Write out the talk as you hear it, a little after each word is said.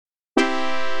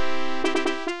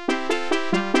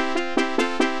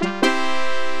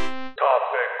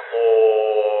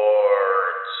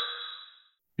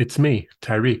It's me,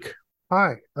 Tyreek.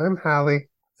 Hi, I'm Hallie.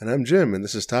 And I'm Jim, and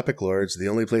this is Topic Lords, the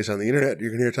only place on the internet you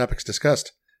can hear topics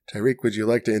discussed. Tyreek, would you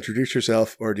like to introduce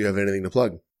yourself, or do you have anything to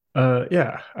plug?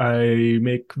 Yeah, I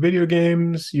make video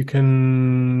games. You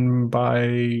can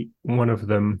buy one of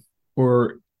them,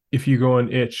 or if you go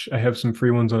on itch, I have some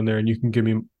free ones on there, and you can give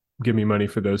me money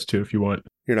for those too if you want.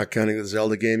 You're not counting the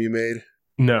Zelda game you made?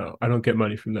 No, I don't get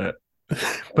money from that,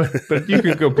 but you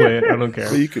can go play it. I don't care.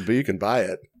 But you can buy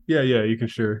it. Yeah, you can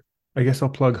sure. I guess I'll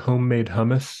plug homemade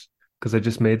hummus because I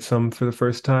just made some for the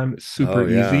first time. It's super Oh,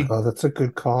 yeah. easy. Oh, that's a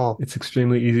good call. It's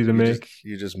extremely easy to make.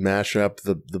 You just mash up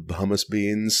the hummus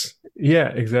beans. Yeah,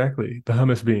 exactly. The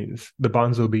hummus beans, the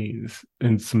bonzo beans,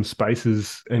 and some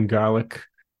spices and garlic,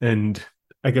 and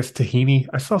I guess tahini.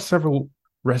 I saw several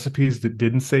recipes that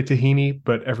didn't say tahini,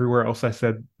 but everywhere else I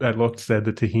looked said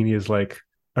that tahini is like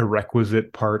a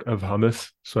requisite part of hummus.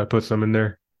 So I put some in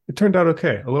there. It turned out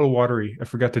okay. A little watery. I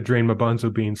forgot to drain my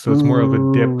bonzo beans, so it's more of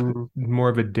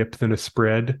a dip than a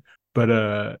spread. But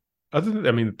I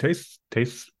mean, it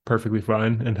tastes perfectly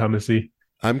fine and hummusy.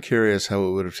 I'm curious how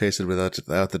it would have tasted without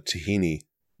the tahini.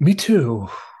 Me too,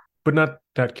 but not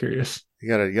that curious.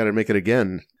 You gotta make it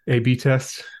again. A/B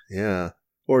test. Yeah.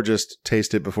 Or just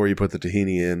taste it before you put the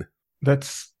tahini in.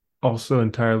 That's also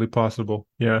entirely possible.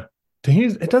 Yeah.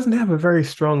 Tahini, it doesn't have a very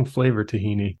strong flavor,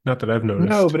 tahini. Not that I've noticed.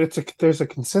 No, but there's a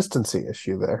consistency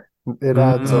issue there. It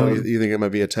adds Oh, you think it might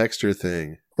be a texture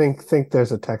thing? think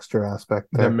there's a texture aspect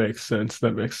there. That makes sense.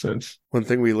 That makes sense. One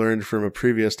thing we learned from a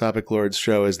previous Topic Lords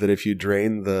show is that if you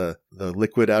drain the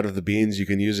liquid out of the beans, you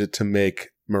can use it to make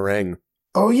meringue.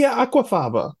 Oh yeah,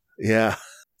 aquafaba. Yeah.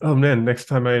 Oh man, next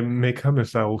time I make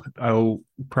hummus, I'll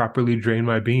properly drain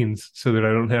my beans so that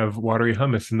I don't have watery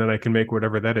hummus, and then I can make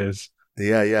whatever that is.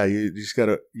 Yeah. You just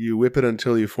you whip it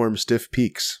until you form stiff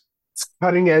peaks. It's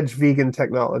cutting edge vegan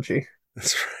technology.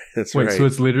 That's right. That's Wait, right. so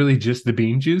it's literally just the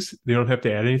bean juice? They don't have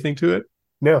to add anything to it?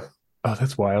 No, Oh,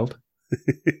 that's wild.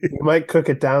 you might cook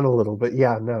it down a little, but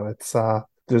yeah, no, it's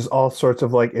there's all sorts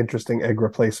of like interesting egg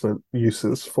replacement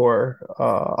uses for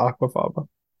aquafaba.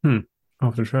 I'll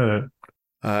have to try that.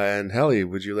 And Hallie,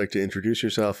 would you like to introduce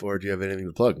yourself, or do you have anything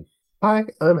to plug? Hi,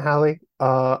 I'm Hallie.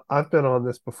 I've been on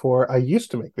this before. I used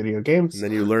to make video games. And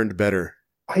then you learned better.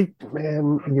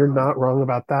 Man, you're not wrong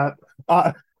about that.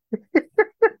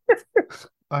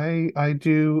 I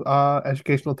do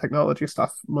educational technology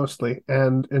stuff mostly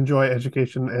and enjoy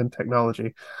education and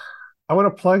technology. I want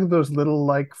to plug those little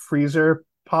like freezer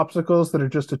popsicles that are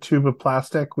just a tube of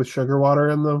plastic with sugar water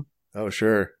in them. Oh,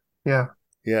 sure. Yeah.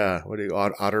 Yeah. What do you,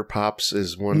 Otter Pops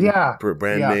is one Yeah.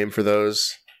 brand Yeah. name for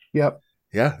those. Yep.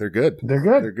 Yeah, they're good. They're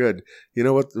good. They're good. You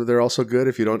know what? They're also good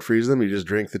if you don't freeze them. You just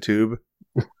drink the tube.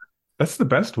 That's the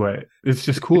best way. It's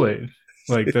just Kool-Aid.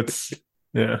 Like that's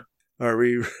yeah. Are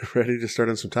we ready to start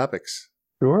on some topics?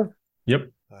 Sure. Yep.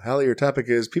 Hallie, your topic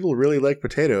is people really like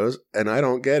potatoes, and I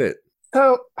don't get it.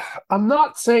 So I'm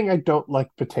not saying I don't like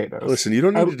potatoes. Listen, you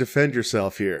don't need to defend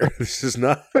yourself here. This is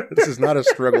not a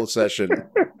struggle session.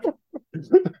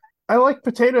 I like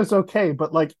potatoes okay,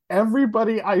 but like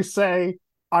everybody I say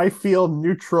I feel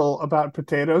neutral about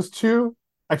potatoes to,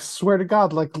 I swear to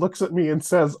God, like looks at me and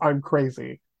says I'm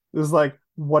crazy. This is like,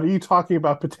 what are you talking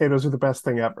about? Potatoes are the best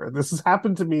thing ever. This has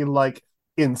happened to me like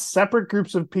in separate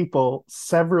groups of people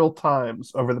several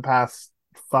times over the past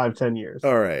 5-10 years.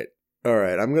 All right.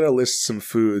 I'm going to list some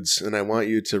foods, and I want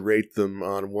you to rate them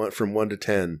from 1 to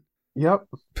 10. Yep.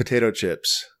 Potato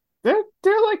chips, They're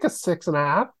like a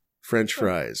 6.5. French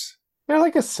fries, They're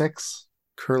like a 6,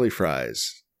 curly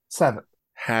fries, 7.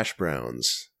 hash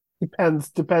browns.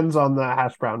 Depends on the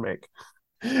hash brown make.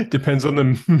 Depends on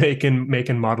the make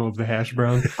and model of the hash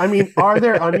brown. I mean, are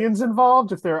there onions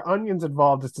involved? If there are onions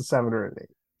involved, it's a 7 or an 8.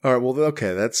 All right, well,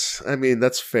 okay,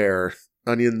 that's fair.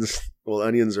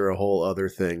 Onions are a whole other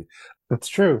thing. That's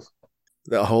true.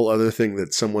 A whole other thing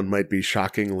that someone might be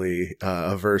shockingly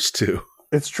averse to.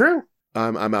 It's true.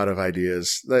 I'm out of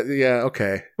ideas. Yeah,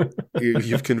 okay.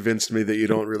 You've convinced me that you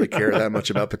don't really care that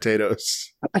much about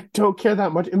potatoes. I don't care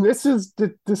that much, and this is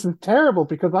terrible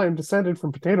because I am descended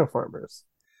from potato farmers.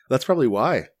 That's probably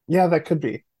why. Yeah, that could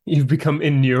be. You've become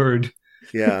inured.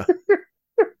 Yeah.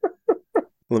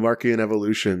 Lamarckian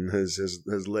evolution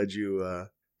has led you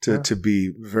to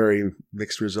be very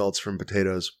mixed results from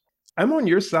potatoes. I'm on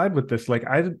your side with this. Like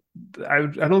I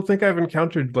don't think I've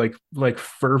encountered like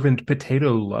fervent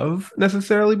potato love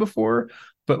necessarily before,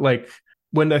 but like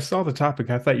when I saw the topic,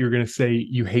 I thought you were going to say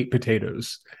you hate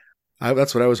potatoes.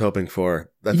 That's what I was hoping for.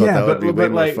 I thought that would be way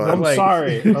more fun.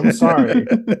 I'm sorry.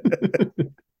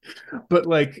 But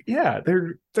like, yeah,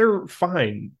 they're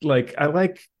fine. Like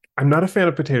I'm not a fan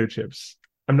of potato chips.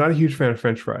 I'm not a huge fan of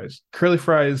French fries. Curly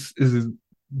fries is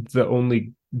the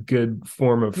only good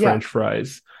form of Yeah. French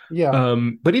fries. Yeah.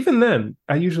 But even then,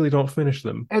 I usually don't finish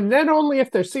them. And then only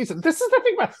if they're seasoned. This is the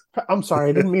thing about. I'm sorry,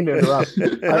 I didn't mean to interrupt.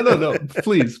 No.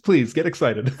 Please get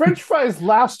excited. French fries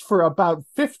last for about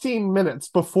 15 minutes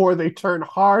before they turn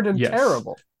hard and Yes.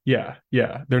 terrible. Yeah.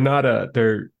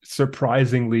 They're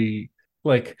surprisingly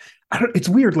like, it's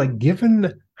weird. Like,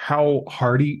 given how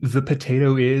hardy the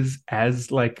potato is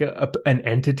as like an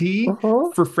entity,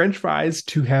 Uh-huh. for French fries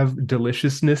to have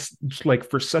deliciousness like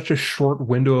for such a short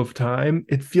window of time,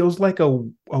 it feels like a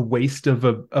waste of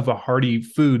a hearty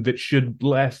food that should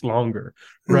last longer,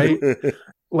 right?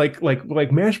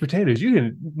 like mashed potatoes. You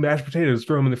can mash potatoes,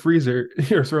 throw them in the freezer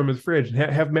or throw them in the fridge, and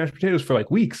have mashed potatoes for like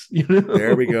weeks. You know?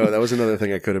 There we go. That was another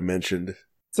thing I could have mentioned.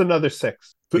 It's another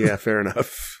 6. Yeah, fair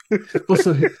enough. Well,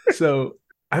 so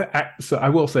I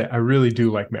will say I really do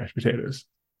like mashed potatoes.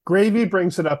 Gravy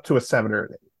brings it up to a 7 or an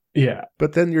 8. Yeah,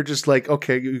 But then you're just like,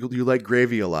 okay, you like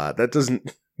gravy a lot. That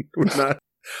doesn't, we're not,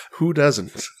 who doesn't?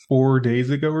 4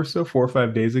 or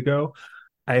 5 days ago,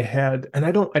 I had, and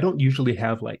I don't usually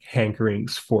have like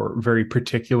hankerings for very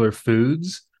particular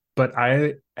foods, but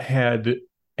I had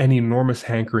an enormous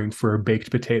hankering for a baked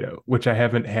potato, which I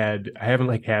haven't had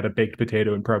a baked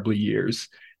potato in probably years.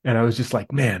 And I was just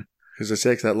like, man. Because it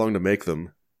takes that long to make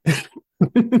them.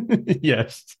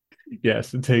 Yes.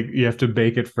 You have to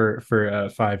bake it for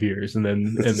 5 years, and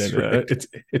then Right.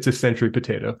 it's a century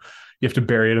potato. You have to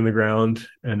bury it in the ground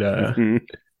and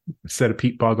set a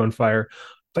peat bog on fire.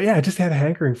 But yeah, I just had a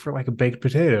hankering for like a baked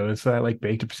potato, and so I like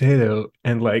baked a potato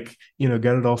and like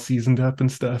got it all seasoned up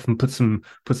and stuff, and put some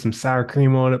sour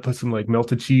cream on it, put some like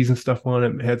melted cheese and stuff on it,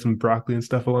 and had some broccoli and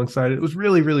stuff alongside it. It was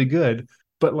really, really good.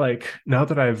 But like now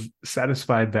that I've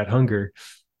satisfied that hunger,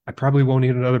 I probably won't eat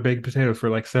another baked potato for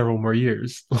like several more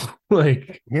years.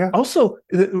 Like, Yeah. also,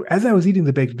 as I was eating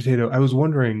the baked potato, I was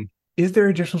wondering, is there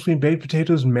a difference between baked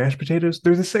potatoes and mashed potatoes?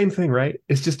 They're the same thing, right?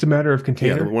 It's just a matter of Yeah,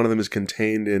 container. one of them is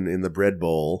contained in the bread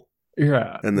bowl.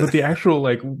 Yeah, And but the actual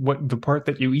like what the part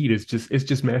that you eat is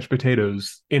just mashed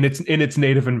potatoes in its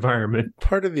native environment.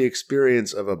 Part of the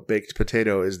experience of a baked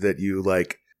potato is that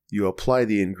you apply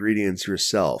the ingredients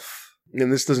yourself. And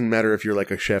this doesn't matter if you're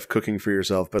like a chef cooking for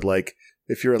yourself, but like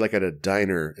if you're like at a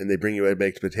diner and they bring you a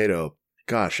baked potato,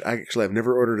 gosh, I've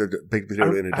never ordered a baked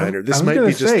potato in a diner. This might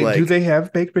be just like, do they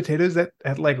have baked potatoes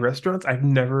at like restaurants? I've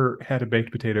never had a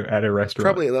baked potato at a restaurant.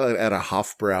 probably at a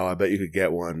Hofbrau. I bet you could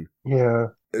get one. Yeah.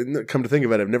 And come to think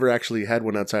of it, I've never actually had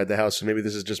one outside the house, so maybe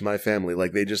this is just my family.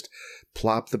 Like, they just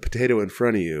plop the potato in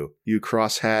front of you. You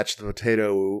cross-hatch the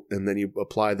potato, and then you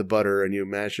apply the butter, and you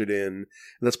mash it in. And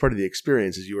that's part of the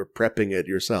experience, is you are prepping it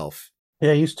yourself.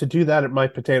 Yeah, I used to do that at my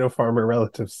potato farmer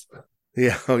relatives.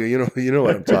 Yeah, okay, you know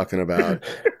what I'm talking about.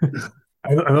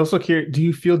 I'm also curious, do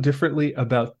you feel differently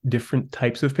about different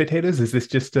types of potatoes? Is this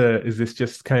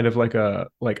just kind of like a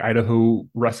Idaho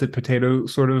russet potato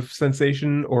sort of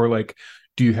sensation, or like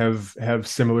do you have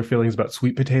similar feelings about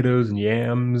sweet potatoes and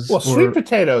yams? Well, sweet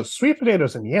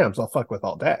potatoes and yams I'll fuck with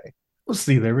all day. Well,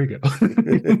 see, there we go.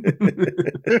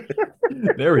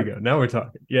 There we go. Now we're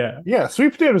talking. Yeah. Yeah,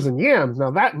 sweet potatoes and yams.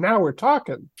 Now we're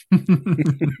talking.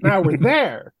 Now we're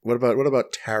there. What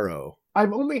about taro?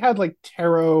 I've only had like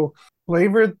taro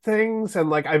flavored things, and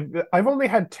like I've only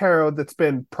had taro that's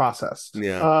been processed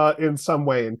in some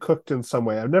way and cooked in some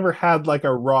way. I've never had like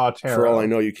a raw taro. For all I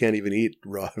know, you can't even eat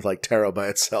raw like taro by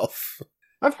itself.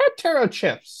 I've had taro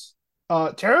chips. I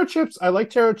like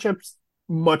taro chips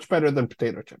much better than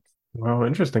potato chips. Wow,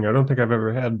 interesting. I don't think I've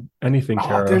ever had anything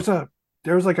taro.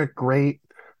 There's like a great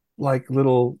like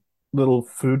little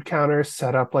food counter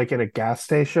set up like in a gas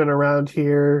station around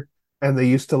here, and they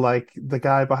used to like the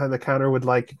guy behind the counter would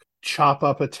like chop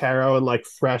up a taro and like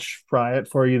fresh fry it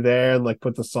for you there, and like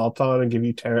put the salt on and give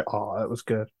you taro. Oh, that was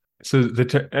good. So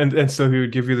and so he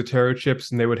would give you the taro chips,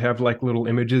 and they would have like little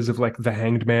images of like the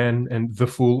hanged man and the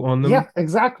fool on them. Yeah,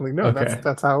 exactly. No, Okay.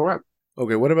 that's how it went.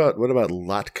 Okay, what about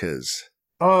latkes?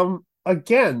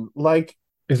 Again, like,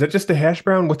 Is that just a hash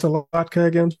brown? What's a latke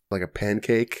again? Like a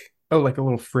pancake? Oh, like a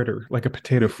little fritter, like a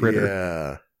potato fritter.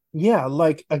 Yeah. yeah,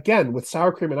 like again with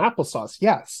sour cream and applesauce.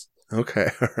 Yes. Okay,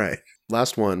 all right.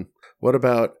 Last one. What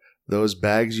about those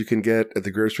bags you can get at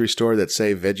the grocery store that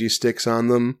say veggie sticks on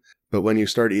them, but when you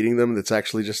start eating them, that's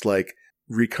actually just like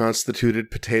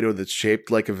reconstituted potato that's shaped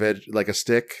like a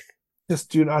stick? Just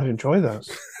do not enjoy those.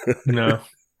 No.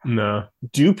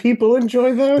 Do people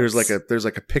enjoy those? There's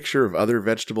like a picture of other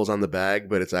vegetables on the bag,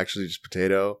 but it's actually just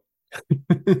potato.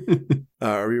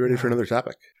 Are we ready for another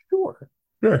topic? Sure.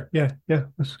 Sure. Yeah.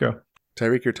 Let's go.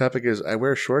 Tyreek, your topic is I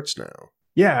wear shorts now.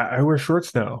 Yeah, I wear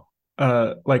shorts now.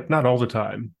 Like not all the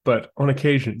time, but on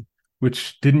occasion,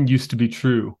 which didn't used to be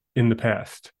true in the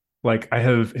past. Like I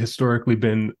have historically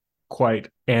been quite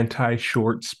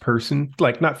anti-shorts person,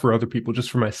 like not for other people,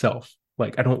 just for myself.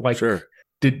 Like I don't like Sure.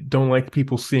 don't like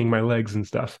people seeing my legs and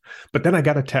stuff. But then I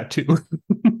got a tattoo.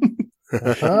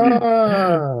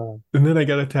 Ah, And then I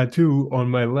got a tattoo on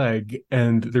my leg,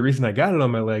 and the reason I got it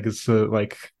on my leg is to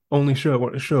like only show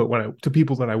it when I to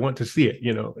people that I want to see it.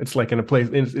 You know, it's like in a place,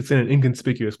 it's in an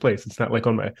inconspicuous place. It's not like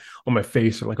on my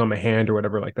face or like on my hand or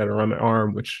whatever like that, or on my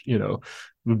arm, which you know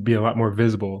would be a lot more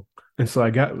visible. And so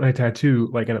I got my tattoo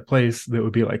like in a place that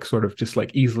would be like sort of just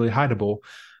like easily hideable,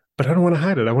 but I don't want to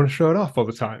hide it. I want to show it off all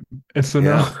the time. And so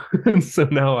Yeah. now, and so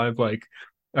now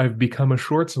I've become a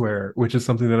shorts wearer, which is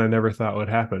something that I never thought would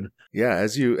happen. Yeah,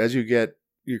 as you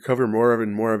cover more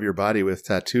and more of your body with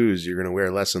tattoos, you're going to wear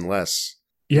less and less.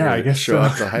 You're Yeah, I gonna guess show so.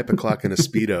 off the hypoclock in a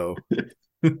Speedo.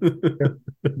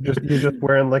 you're just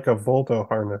wearing like a Voldo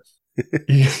harness.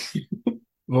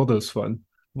 Voldo's fun.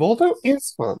 Voldo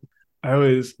is fun. He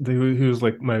was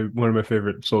like one of my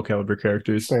favorite Soul Calibur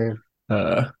characters. Same.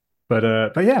 Uh,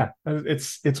 but yeah,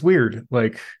 it's weird.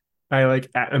 Like I like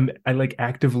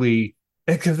actively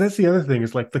because that's the other thing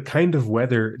is like the kind of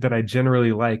weather that I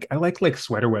generally like. I like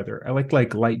sweater weather. I like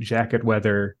light jacket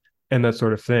weather and that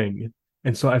sort of thing.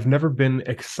 And so I've never been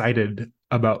excited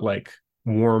about like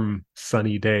warm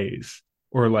sunny days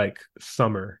or like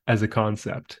summer as a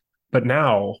concept. But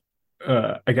now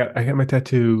I got my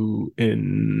tattoo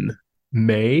in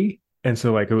May, and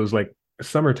so like it was like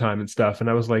summertime and stuff, and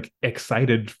I was like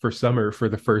excited for summer for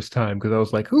the first time because I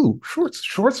was like, "Ooh,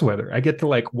 shorts weather! I get to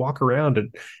like walk around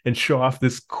and show off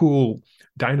this cool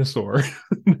dinosaur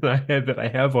that I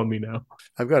have on me now."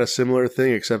 I've got a similar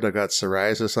thing, except I've got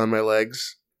psoriasis on my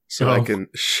legs, so I Oh, can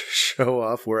show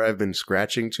off where I've been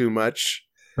scratching too much.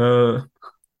 you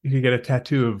could get a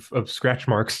tattoo of scratch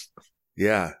marks.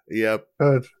 Yeah, yep.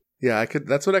 Good. Yeah, I could.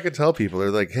 That's what I could tell people.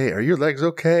 They're like, "Hey, are your legs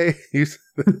okay?"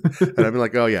 And I'd be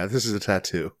like, "Oh yeah, this is a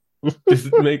tattoo."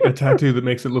 Just make a tattoo that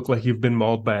makes it look like you've been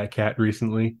mauled by a cat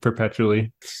recently,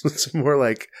 perpetually. It's more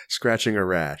like scratching a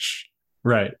rash.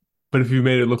 Right. But if you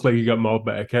made it look like you got mauled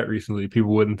by a cat recently, people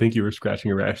wouldn't think you were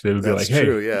scratching a rash. They would That's be like,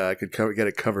 true. Yeah, I could get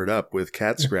it covered up with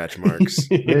cat scratch marks.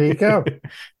 hey. There you go.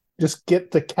 Just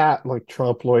get the cat like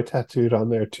Trompe l'oeil tattooed on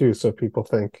there too, so people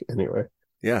think anyway.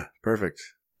 Yeah, perfect.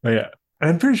 Oh, yeah.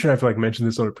 I'm pretty sure I've like mentioned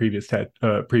this on a previous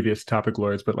topic,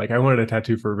 Lords, but like I wanted a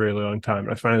tattoo for a really long time.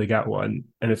 I finally got one,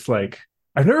 and it's like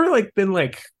I've never like been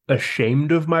like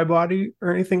ashamed of my body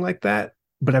or anything like that,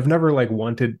 but I've never like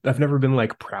I've never been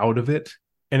like proud of it.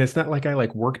 And it's not like I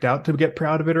like worked out to get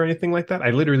proud of it or anything like that.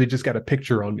 I literally just got a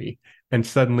picture on me, and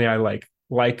suddenly I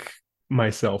like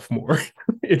myself more.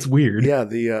 It's weird. Yeah,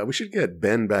 the we should get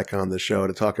Ben back on the show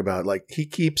to talk about like he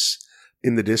keeps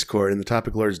in the Discord, in the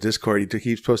Topic Lords Discord, he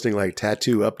keeps posting like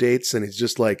tattoo updates, and he's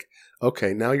just like,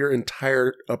 okay, now your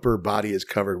entire upper body is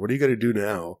covered. What are you going to do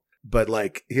now? But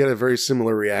like, he had a very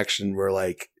similar reaction where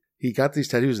like he got these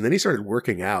tattoos and then he started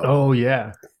working out. Oh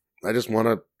yeah. I just want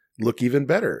to look even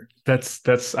better.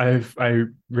 I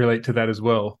relate to that as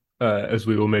well, as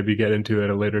we will maybe get into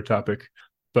at a later topic.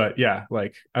 But yeah,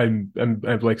 like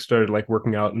I've like started like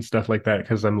working out and stuff like that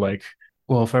because I'm like,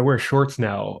 well, if I wear shorts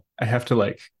now, I have to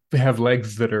like have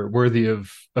legs that are worthy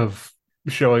of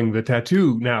showing the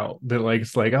tattoo now. That like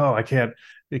it's like, oh, I can't,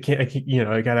 you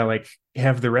know, I gotta like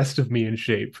have the rest of me in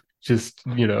shape, just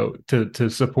you know, to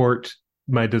support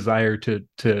my desire to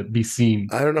be seen.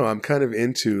 I don't know. I'm kind of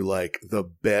into like the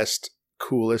best,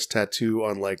 coolest tattoo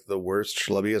on like the worst,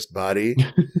 schlubbiest body.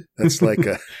 That's like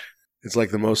it's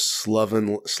like the most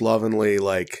slovenly,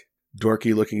 like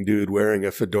dorky looking dude wearing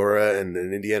a fedora and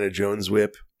an Indiana Jones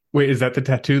whip. Wait, is that the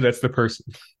tattoo? That's the person.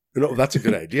 No, that's a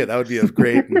good idea. That would be a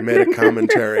great meta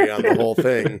commentary on the whole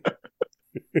thing.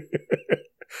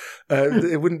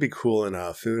 It wouldn't be cool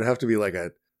enough. It would have to be like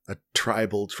a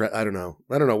tribal. I don't know.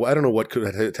 I don't know what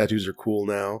tattoos are cool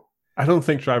now. I don't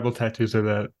think tribal tattoos are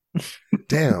that.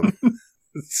 Damn.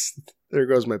 There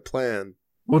goes my plan.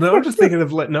 Well, now I'm just thinking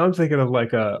of like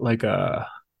a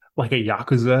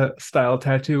Yakuza style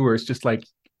tattoo where it's just like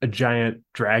a giant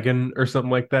dragon or something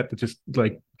like that just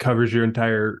like covers your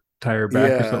entire back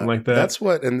or something like that. That's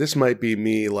what, and this might be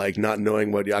me like not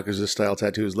knowing what Yakuza style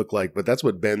tattoos look like, but that's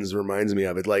what Ben's reminds me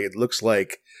of. It looks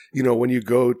like, you know, when you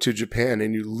go to Japan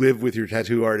and you live with your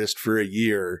tattoo artist for a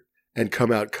year and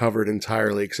come out covered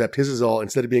entirely, except his is all,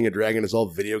 instead of being a dragon, it's all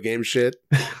video game shit.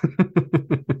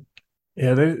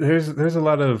 Yeah, there's a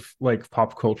lot of like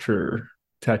pop culture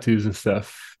tattoos and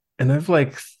stuff. And I've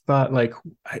like thought like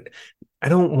I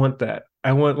don't want that.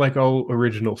 I want like all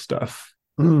original stuff.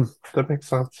 That makes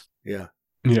sense. Yeah.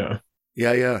 Yeah.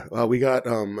 Yeah. We got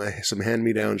some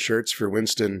hand-me-down shirts for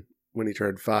Winston when he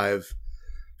turned 5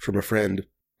 from a friend.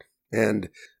 And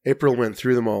April went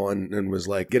through them all and was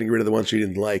like getting rid of the ones she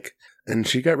didn't like. And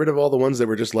she got rid of all the ones that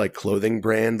were just like clothing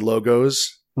brand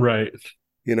logos, Right.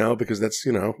 because that's,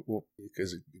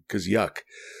 because yuck.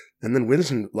 And then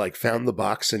Winston like found the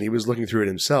box and he was looking through it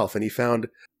himself and he found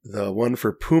the one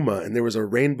for Puma and there was a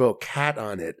rainbow cat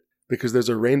on it because there's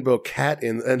a rainbow cat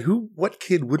and what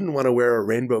kid wouldn't want to wear a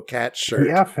rainbow cat shirt?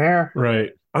 Yeah, fair. Right.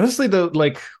 Honestly, though,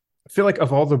 like, I feel like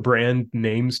of all the brand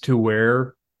names to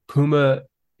wear, Puma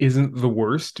isn't the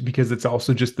worst because it's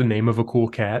also just the name of a cool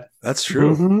cat. That's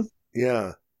true. Mm-hmm.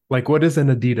 Yeah. Like, what is an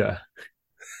Adidas?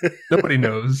 Nobody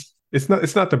knows. It's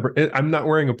not I'm not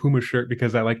wearing a Puma shirt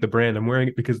because I like the brand. I'm wearing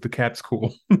it because the cat's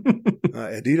cool.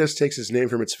 Adidas takes its name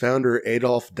from its founder,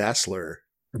 Adolf Dassler.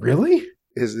 Really?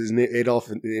 His name, Adolf,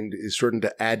 is shortened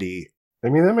to Addy. I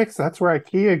mean, that's where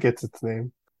IKEA gets its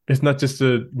name. It's not just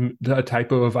a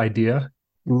typo of idea.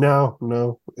 No,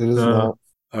 it is not.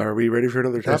 Are we ready for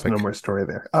another There's topic? no more story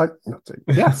there.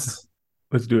 Yes.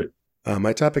 Let's do it.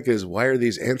 My topic is, why are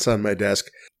these ants on my desk?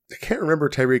 I can't remember,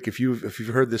 Tyreek, if you've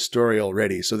heard this story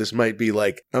already. So this might be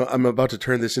like, I'm about to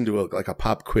turn this into a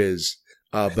pop quiz.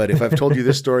 But if I've told you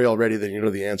this story already, then you know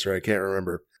the answer. I can't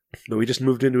remember. But we just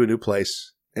moved into a new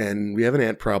place and we have an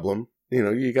ant problem.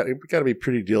 You got to be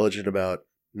pretty diligent about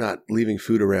not leaving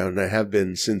food around. And I have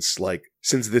been since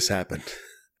this happened.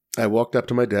 I walked up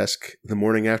to my desk the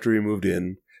morning after we moved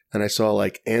in and I saw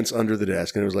like ants under the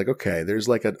desk and it was like, okay, there's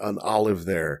like an olive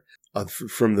there.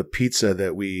 From the pizza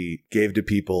that we gave to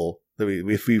people that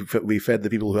we fed the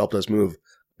people who helped us move.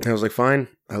 And I was like, fine,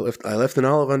 I left an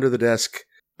olive under the desk.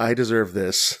 I deserve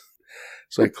this.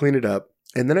 So I cleaned it up.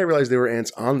 And then I realized there were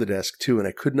ants on the desk too. And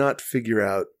I could not figure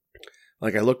out,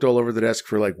 like I looked all over the desk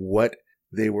for like what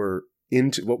they were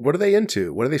into. What are they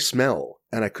into? What do they smell?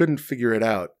 And I couldn't figure it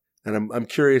out. And I'm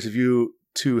curious if you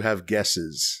two have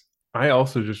guesses. I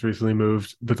also just recently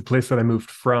moved, but the place that I moved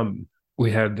from,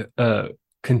 we had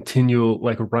continual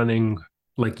like running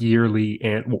like yearly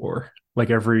ant war.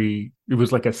 It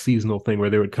was like a seasonal thing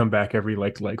where they would come back every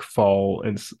like fall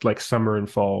and like summer and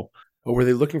fall. Oh, were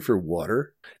they looking for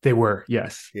water? They were,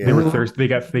 yes. Yeah. They were thirsty. They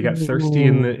got thirsty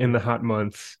in the hot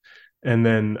months, and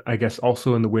then I guess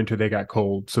also in the winter they got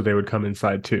cold, so they would come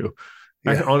inside too.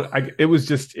 Yeah. It was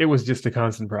just a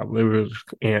constant problem. It was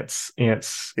ants.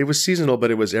 It was seasonal,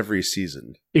 but it was every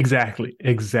season. Exactly.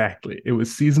 It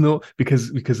was seasonal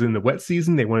because in the wet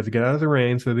season they wanted to get out of the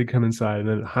rain, so they'd come inside, and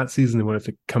then in the hot season they wanted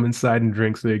to come inside and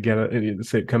drink, so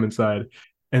they'd come inside.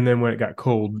 And then when it got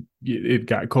cold,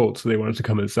 so they wanted to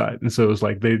come inside, and so it was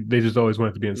like they just always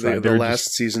wanted to be inside. The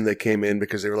last season they came in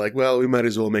because they were like, well, we might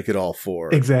as well make it all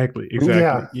 4. Exactly.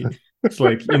 Yeah. It's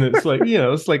like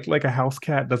it's like a house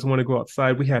cat doesn't want to go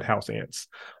outside. We had house ants,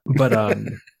 but I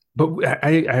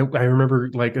remember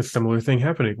like a similar thing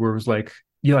happening where it was like,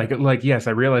 yes,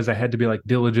 I realized I had to be like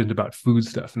diligent about food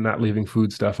stuff and not leaving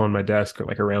food stuff on my desk or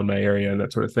like around my area and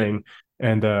that sort of thing.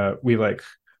 And we like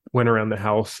went around the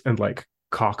house and like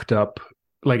caulked up,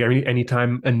 like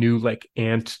anytime a new like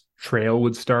ant trail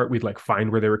would start, we'd like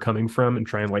find where they were coming from and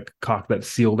try and like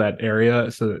seal that area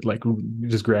so that like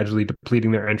just gradually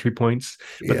depleting their entry points,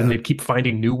 but then they'd keep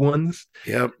finding new ones.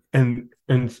 Yep. And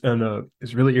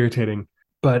it's really irritating,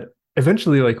 but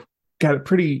eventually like got it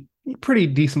pretty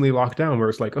decently locked down where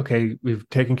it's like, okay, we've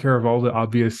taken care of all the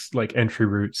obvious like entry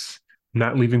routes,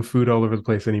 not leaving food all over the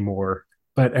place anymore.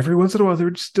 But every once in a while there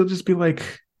would still just be like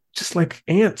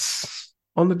ants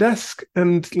on the desk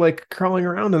and like crawling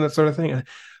around and that sort of thing.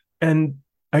 And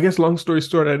I guess long story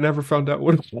short, I never found out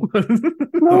what it was.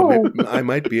 No. I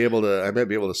might be able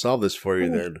to solve this for you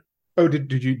then. Oh,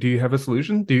 do you have a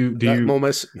solution?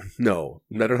 No,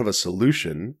 I don't have a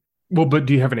solution. Well, but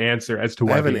do you have an answer as to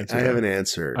why? I have an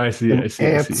answer. I see.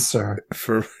 Answer.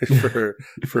 For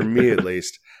me at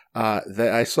least.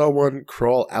 That I saw one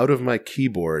crawl out of my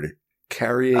keyboard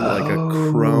carrying like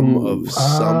a crumb of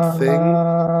something.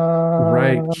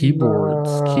 Right,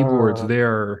 keyboards. They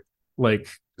are like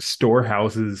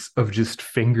storehouses of just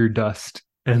finger dust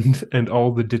and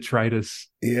all the detritus.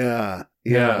 Yeah.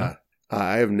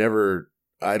 I have never.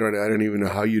 I don't even know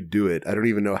how you do it. I don't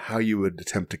even know how you would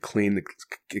attempt to clean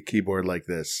the keyboard like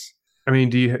this. I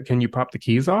mean, can you pop the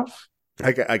keys off?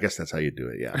 I guess that's how you do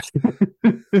it. Yeah.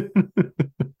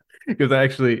 Because I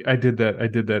did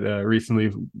that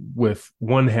recently with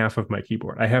one half of my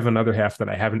keyboard. I have another half that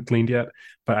I haven't cleaned yet,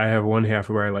 but I have one half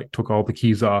where I like took all the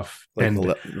keys off. Like and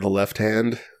the left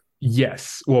hand?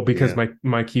 Yes. Well, because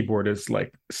my keyboard is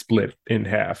like split in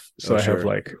half. So I have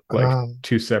like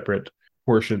two separate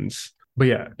portions. But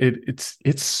yeah,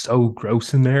 it's so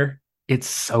gross in there. It's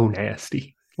so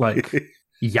nasty. Like,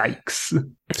 yikes.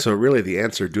 So really the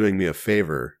ants are doing me a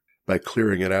favor by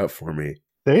clearing it out for me.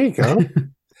 There you go.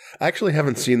 I actually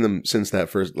haven't seen them since that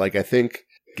first. Like, I think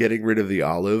getting rid of the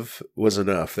olive was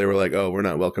enough. They were like, "Oh, we're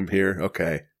not welcome here."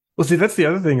 Okay. Well, see, that's the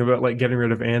other thing about like getting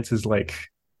rid of ants is like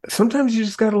sometimes you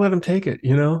just got to let them take it,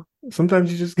 you know?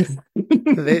 Sometimes you just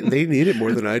They need it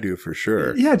more than I do, for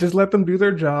sure. yeah, just let them do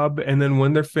their job, and then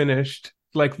when they're finished,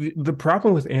 like the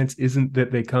problem with ants isn't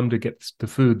that they come to get the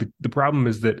food. The problem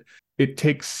is that it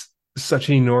takes such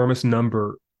an enormous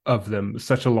number of them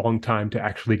such a long time to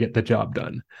actually get the job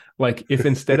done. Like if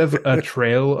instead of a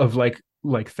trail of like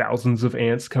thousands of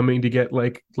ants coming to get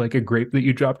like a grape that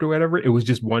you dropped or whatever, it was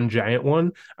just one giant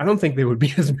one, I don't think they would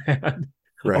be as bad.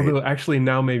 Right. Although actually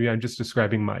now maybe I'm just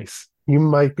describing mice. You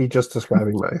might be just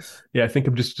describing mice. Yeah, I think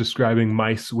I'm just describing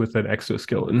mice with an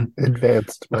exoskeleton.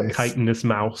 Advanced A mice. chitinous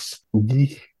mouse.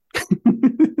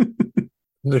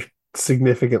 They're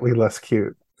significantly less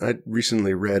cute. I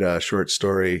recently read a short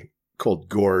story called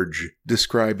Gorge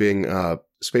describing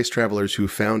space travelers who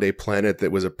found a planet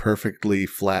that was a perfectly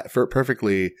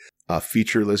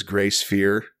featureless gray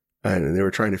sphere, and they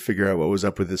were trying to figure out what was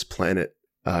up with this planet.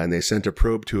 And they sent a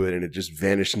probe to it, and it just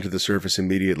vanished into the surface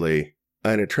immediately.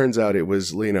 And it turns out it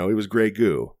was, it was gray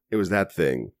goo. It was that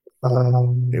thing.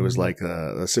 It was like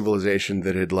a civilization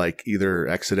that had like either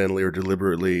accidentally or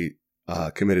deliberately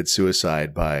committed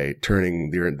suicide by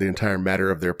turning the entire matter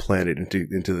of their planet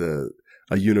into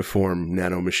a uniform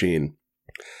nano machine.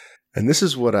 And this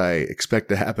is what I expect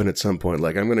to happen at some point.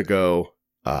 Like I'm going to go.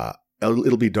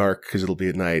 It'll be dark because it'll be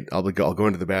at night. I'll go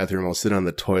into the bathroom. I'll sit on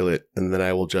the toilet, and then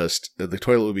I will the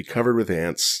toilet will be covered with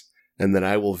ants, and then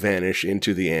I will vanish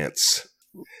into the ants.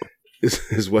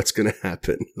 Is what's going to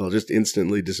happen. They'll just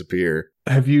instantly disappear.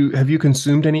 Have you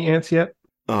consumed any ants yet?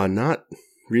 Not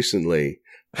recently.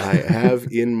 I have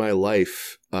in my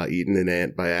life eaten an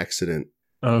ant by accident.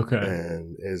 Okay.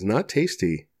 And it's not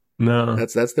tasty. No.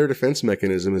 That's their defense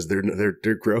mechanism. Is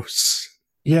they're gross.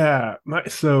 Yeah,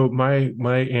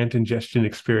 my ant ingestion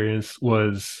experience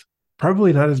was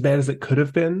probably not as bad as it could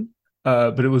have been,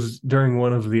 but it was during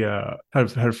one of the how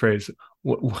to phrase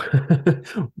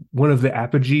one of the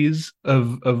apogees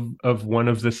of one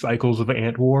of the cycles of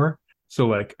ant war. So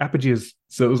like apogees,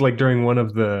 so it was like during one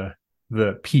of the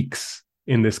peaks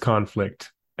in this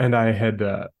conflict, and I had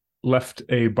left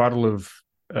a bottle of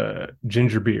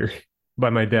ginger beer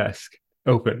by my desk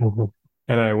open. Mm-hmm.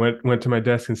 And I went to my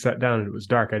desk and sat down, and it was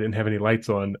dark. I didn't have any lights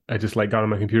on. I just like got on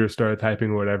my computer, started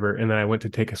typing or whatever. And then I went to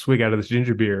take a swig out of this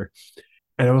ginger beer,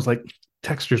 and I was like,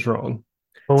 texture's wrong.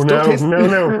 Oh, no,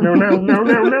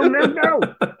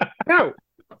 no.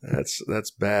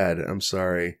 That's bad. I'm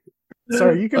sorry.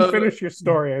 Sorry, you can finish your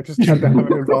story. I just had to have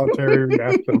an involuntary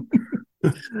reaction.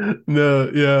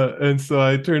 No, yeah, and so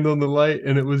I turned on the light,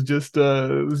 and it was just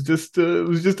ants. It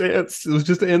was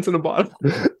just ants in a bottle.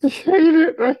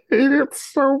 I hate it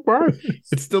so much.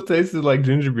 It still tasted like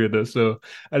ginger beer though, so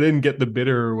I didn't get the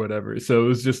bitter or whatever. So it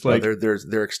was just like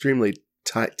they're extremely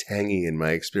tangy in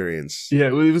my experience. Yeah,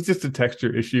 it was just a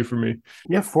texture issue for me.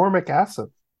 Yeah, formic acid.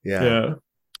 Yeah,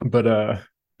 but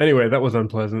anyway, that was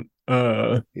unpleasant.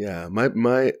 Yeah,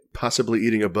 my possibly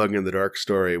eating a bug in the dark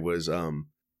story was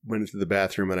went into the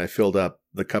bathroom and I filled up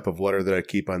the cup of water that I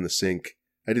keep on the sink.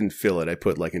 I didn't fill it. I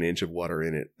put like an inch of water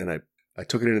in it, and I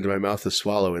took it into my mouth to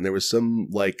swallow, and there was some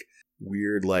like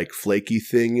weird like flaky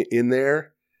thing in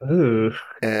there. Ugh.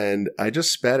 And I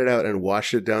just spat it out and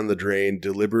washed it down the drain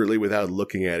deliberately without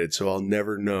looking at it, so I'll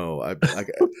never know.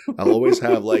 I'll always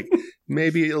have like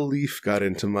maybe a leaf got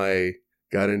into my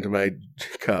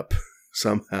cup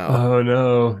somehow.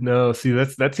 Oh no. See,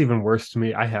 that's even worse to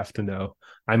me. I have to know.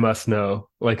 I must know.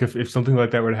 Like if something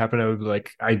like that were to happen, I would be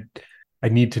like, I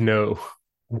need to know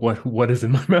what is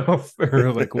in my mouth,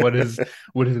 or like what is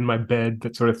in my bed,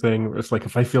 that sort of thing. Or it's like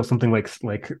if I feel something like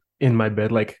in my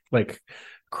bed, like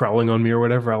crawling on me or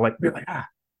whatever, I'll be like ah.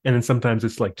 And then sometimes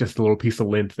it's like just a little piece of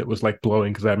lint that was like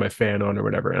blowing because I had my fan on or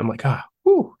whatever, and I'm like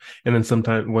whoo. And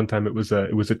then one time it was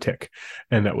a tick,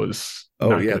 and that was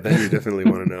good. Then you definitely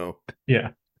want to know.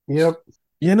 Yeah. Yep.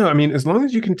 Yeah, no, I mean, as long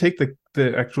as you can take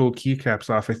the actual keycaps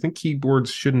off, I think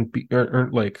keyboards shouldn't be, or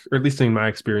at least in my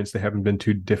experience, they haven't been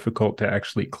too difficult to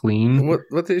actually clean.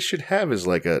 What they should have is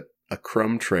like a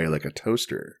crumb tray, like a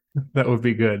toaster. That would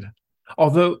be good.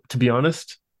 Although, to be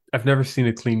honest, I've never seen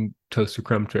a clean toaster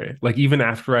crumb tray. Like even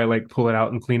after I like pull it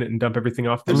out and clean it and dump everything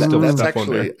off, there's still that's stuff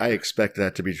actually, on there. I expect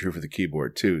that to be true for the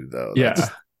keyboard too, though. Yeah.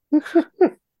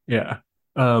 Yeah.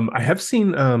 I have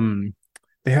seen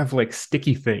they have like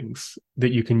sticky things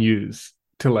that you can use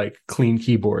to like clean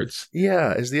keyboards.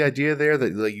 Yeah, is the idea there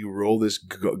that like you roll this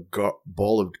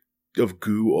ball of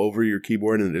goo over your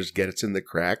keyboard and it just gets in the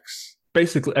cracks?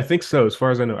 Basically, I think so. As far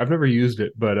as I know, I've never used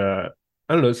it, but I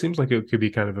don't know. It seems like it could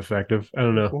be kind of effective. I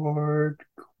don't know. Keyboard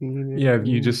Yeah,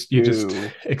 you just Goo.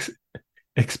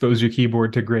 expose your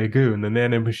keyboard to gray goo, and the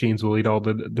nano machines will eat all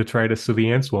the detritus, so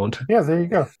the ants won't. Yeah, there you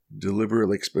go.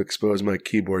 Deliberately expose my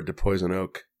keyboard to poison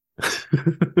oak.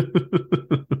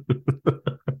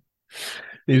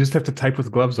 You just have to type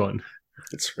with gloves on.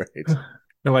 That's right.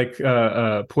 Like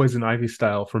Poison Ivy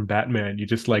style from Batman. You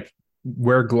just like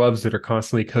wear gloves that are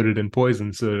constantly coated in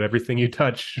poison so that everything you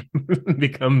touch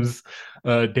becomes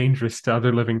dangerous to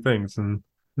other living things. And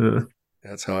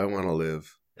That's how I want to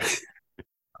live.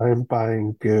 I'm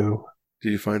buying goo.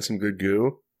 Did you find some good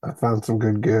goo? I found some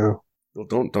good goo. Well,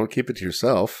 don't keep it to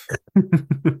yourself.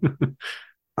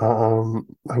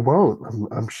 I won't.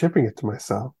 I'm shipping it to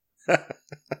myself. I'll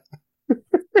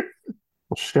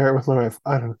share it with my wife.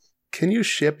 I don't. Can you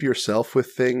ship yourself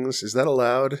with things? Is that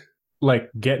allowed? Like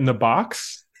get in a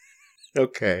box?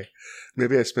 Okay.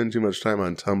 Maybe I spend too much time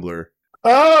on Tumblr.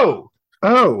 Oh.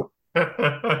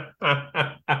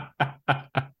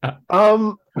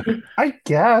 I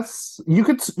guess you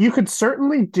could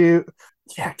certainly do.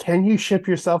 Yeah, can you ship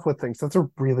yourself with things? That's a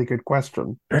really good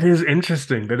question. That is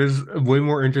interesting. That is a way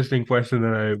more interesting question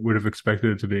than I would have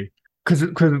expected it to be. Because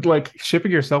like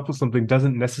shipping yourself with something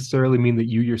doesn't necessarily mean that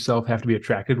you yourself have to be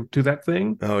attracted to that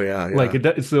thing. Oh yeah. Like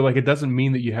it doesn't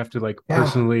mean that you have to like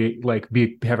personally like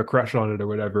have a crush on it or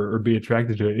whatever or be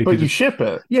attracted to it. But you ship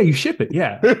it. Yeah, you ship it.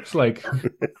 Yeah. It's like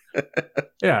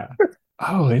yeah.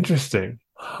 Oh, interesting.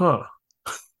 Huh.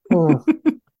 Oh,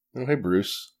 hey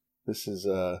Bruce. This is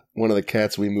one of the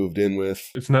cats we moved in with.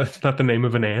 It's not the name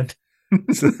of an ant.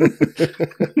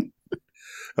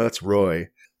 That's Roy.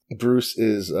 Bruce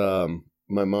is one of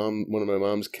my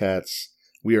mom's cats.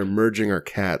 We are merging our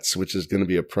cats, which is going to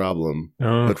be a problem.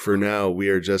 Oh. But for now, we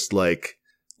are just like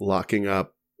locking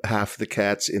up half the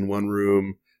cats in one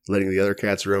room, letting the other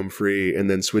cats roam free, and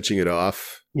then switching it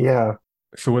off. Yeah.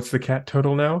 So what's the cat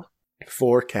total now?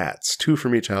 4 cats, 2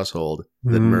 from each household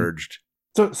that merged.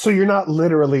 So you're not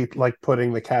literally like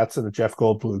putting the cats in a Jeff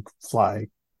Goldblum fly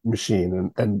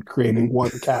machine and creating one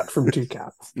cat from 2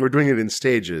 cats. We're doing it in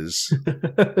stages.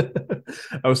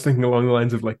 I was thinking along the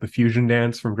lines of like the fusion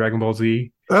dance from Dragon Ball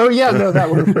Z. Oh yeah, no, that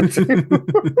one.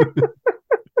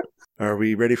 Are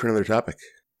we ready for another topic?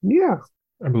 Yeah,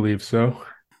 I believe so.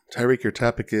 Tyreek, your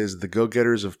topic is the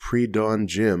go-getters of pre-dawn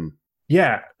gym.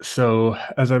 Yeah. So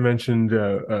as I mentioned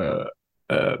a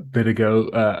bit ago,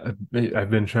 I've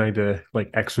been trying to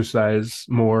like exercise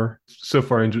more. So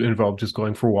far involved just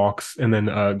going for walks and then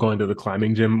going to the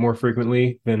climbing gym more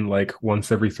frequently than like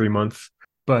once every 3 months.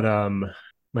 But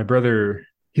my brother,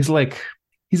 he's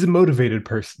a motivated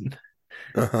person.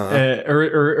 Uh-huh.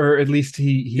 Or at least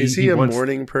is he a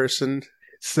morning person?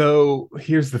 So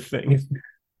here's the thing.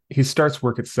 He starts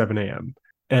work at 7 a.m.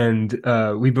 And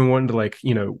we've been wanting to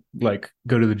like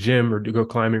go to the gym or to go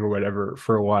climbing or whatever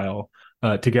for a while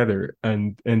together.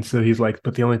 And so he's like,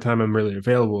 but the only time I'm really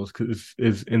available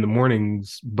is in the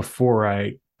mornings before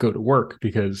I go to work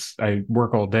because I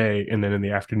work all day. And then in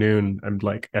the afternoon, I'm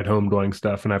like at home doing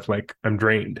stuff and I'm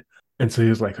drained. And so he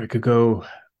was like, I could go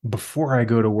before I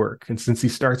go to work. And since he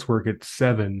starts work at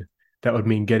 7, that would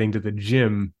mean getting to the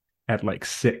gym at like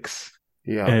 6.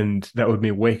 Yeah. And that would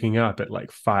mean waking up at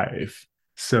like 5.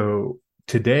 So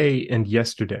today and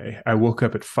yesterday, I woke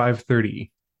up at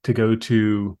 5:30 to go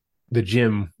to the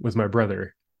gym with my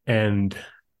brother, and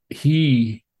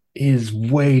he is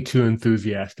way too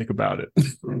enthusiastic about it.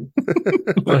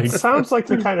 Like, sounds like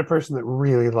the kind of person that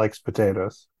really likes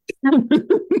potatoes.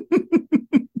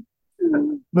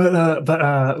 But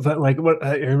like what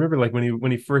I remember, like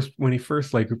when he first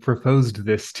like proposed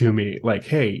this to me, like,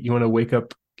 hey, you want to wake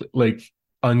up like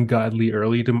ungodly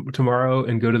early tomorrow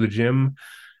and go to the gym?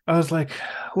 I was like,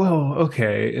 well,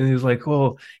 okay. And he was like,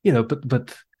 well,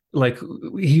 but like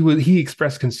he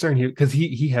expressed concern here because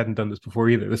he hadn't done this before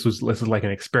either. This is like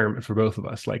an experiment for both of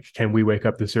us. Like, can we wake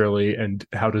up this early and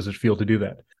how does it feel to do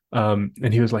that?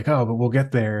 And he was like, oh, but we'll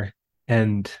get there.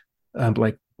 And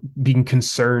like being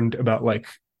concerned about like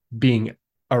being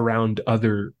around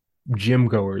other gym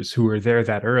goers who are there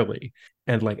that early.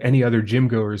 And like any other gym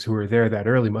goers who are there that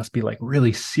early must be like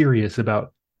really serious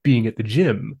about being at the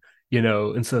gym,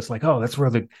 And so it's like, oh, that's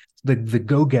where the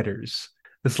go-getters.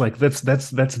 It's like that's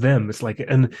them. It's like,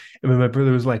 and my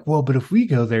brother was like, well, but if we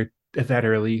go there at that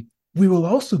early, we will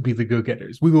also be the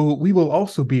go-getters. We will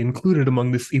also be included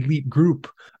among this elite group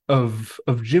of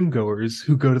gym goers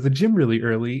who go to the gym really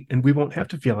early, and we won't have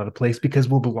to feel out of place because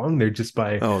we'll belong there just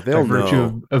by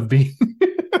virtue of being.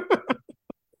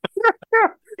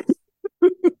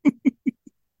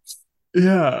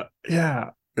 Yeah.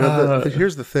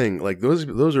 Here's the thing: like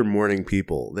those are morning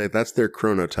people. That's their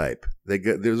chronotype.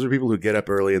 Those are people who get up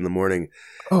early in the morning.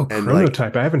 Oh, and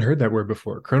chronotype! I haven't heard that word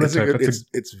before. Chronotype.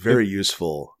 It's very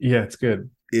useful. Yeah, it's good.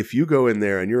 If you go in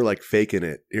there and you're like faking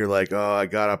it, you're like, oh, I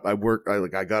got up. I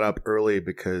got up early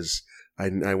because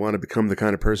I want to become the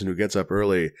kind of person who gets up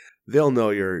early. They'll know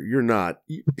you're not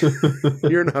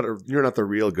you're not the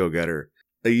real go-getter.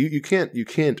 You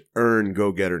can't earn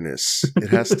go-getterness.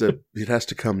 It has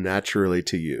to come naturally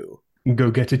to you.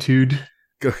 Go-getitude.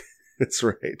 That's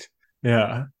right.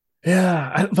 Yeah.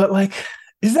 But like,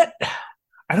 is that?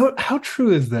 How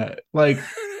true is that? Like,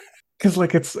 because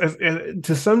like it's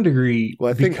to some degree.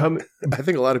 Well, I think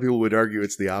a lot of people would argue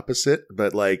it's the opposite,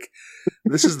 but like,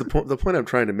 this is the point. The point I'm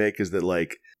trying to make is that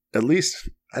like, at least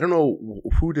I don't know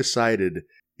who decided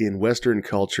in Western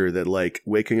culture that like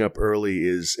waking up early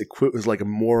is like a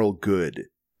moral good.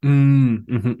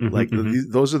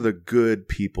 Those are the good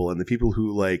people, and the people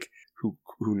who like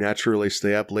who naturally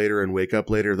stay up later and wake up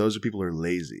later. Those are people who are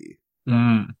lazy.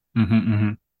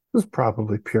 It was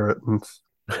probably Puritans.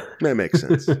 That makes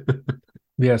sense.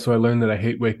 Yeah, so I learned that I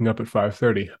hate waking up at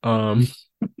 5:30.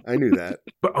 I knew that.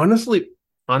 But honestly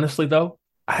though,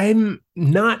 I'm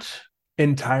not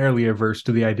entirely averse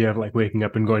to the idea of like waking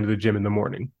up and going to the gym in the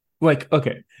morning. Like,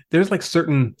 okay, there's like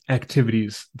certain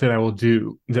activities that I will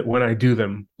do that when I do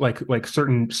them, like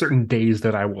certain days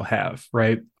that I will have,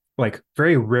 right? Like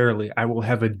very rarely I will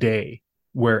have a day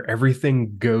where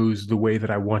everything goes the way that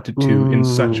I want it to in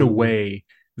such a way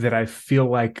that I feel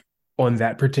like on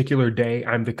that particular day,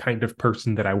 I'm the kind of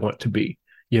person that I want to be,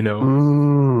 you know?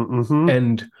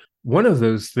 And one of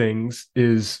those things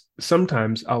is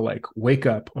sometimes I'll like wake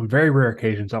up on very rare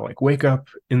occasions. I'll like wake up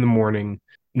in the morning,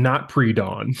 not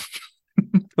pre-dawn.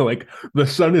 Like the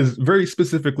sun is very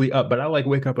specifically up, but I like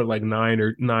wake up at like 9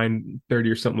 or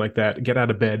 9:30 or something like that, get out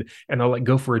of bed, and I'll like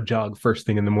go for a jog first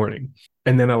thing in the morning.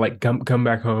 And then I like come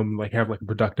back home, like have like a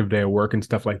productive day of work and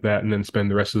stuff like that, and then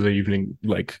spend the rest of the evening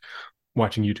like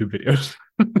watching YouTube videos.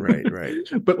 Right.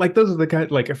 But like those are the kind,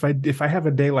 like if I have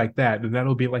a day like that, then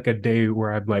that'll be like a day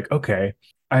where I'm like, okay,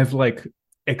 I've like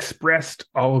expressed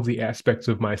all of the aspects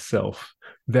of myself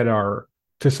that are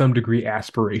to some degree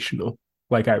aspirational.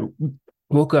 Like I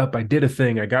woke up, I did a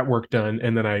thing, I got work done,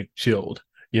 and then I chilled,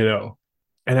 you know?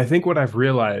 And I think what I've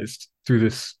realized through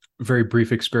this very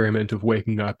brief experiment of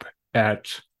waking up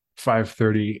at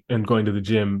 5:30 and going to the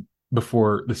gym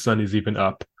before the sun is even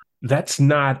up, that's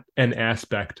not an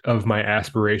aspect of my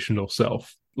aspirational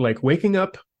self. Like waking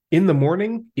up in the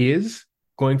morning is,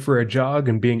 going for a jog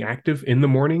and being active in the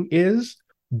morning is,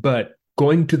 but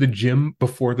going to the gym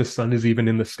before the sun is even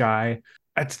in the sky,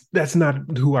 that's not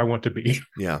who I want to be.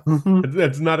 Yeah.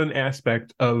 That's not an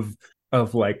aspect of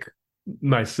like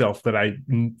myself that I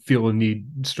feel a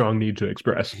strong need to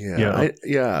express.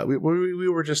 Yeah. We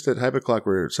were just at Hyperclock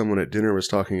where someone at dinner was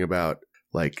talking about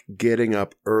like getting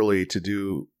up early to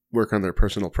do work on their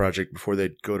personal project before they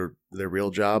go to their real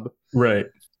job. Right.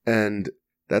 And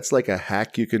that's like a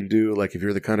hack you can do. Like if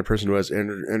you're the kind of person who has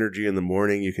energy in the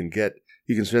morning, you can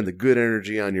spend the good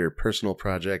energy on your personal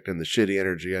project and the shitty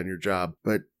energy on your job.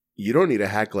 But you don't need a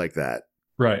hack like that.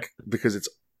 Right. Because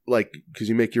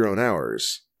you make your own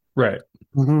hours. Right.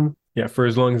 Yeah. For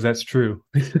as long as that's true.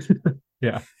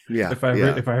 Yeah. If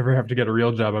I ever have to get a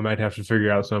real job, I might have to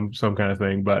figure out some kind of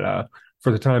thing. But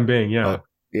for the time being, yeah.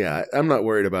 Yeah, I'm not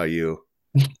worried about you.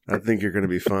 I think you're going to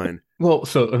be fine. Well,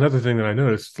 so another thing that I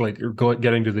noticed, like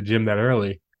getting to the gym that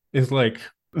early, is like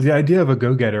the idea of a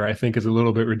go-getter, I think, is a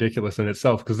little bit ridiculous in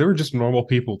itself because they were just normal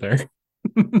people there.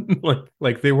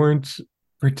 like they weren't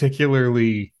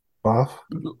particularly buff.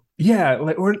 Yeah,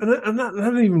 like or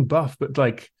not even buff, but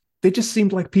like they just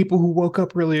seemed like people who woke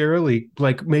up really early,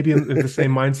 like maybe in the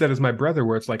same mindset as my brother,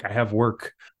 where it's like I have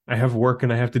work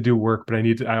and I have to do work, but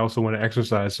I also want to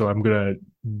exercise, so I'm gonna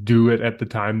do it at the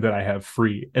time that I have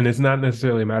free. And it's not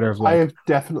necessarily a matter of like I have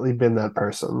definitely been that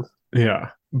person. Yeah.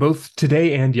 Both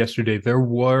today and yesterday, there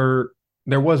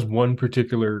was one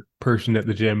particular person at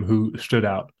the gym who stood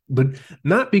out, but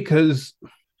not because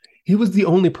he was the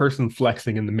only person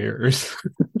flexing in the mirrors.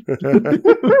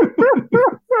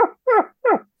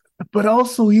 But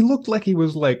also he looked like he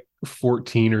was like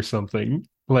 14 or something.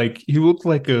 Like he looked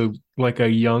like a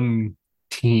young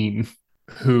teen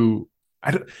who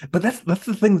but that's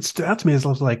the thing that stood out to me is I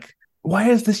was like, why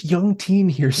is this young teen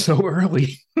here so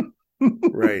early?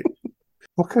 Right.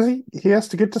 Well, because he has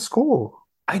to get to school.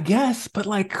 I guess, but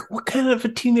like, what kind of a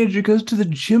teenager goes to the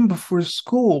gym before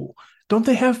school? Don't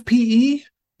they have PE?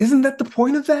 Isn't that the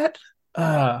point of that?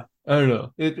 I don't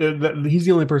know. He's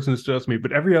the only person that stood out to me,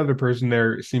 but every other person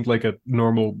there seemed like a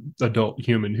normal adult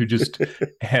human who just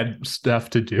had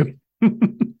stuff to do.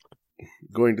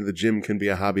 going to the gym can be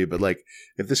a hobby, but like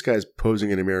if this guy's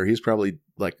posing in a mirror, he's probably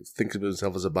like thinks of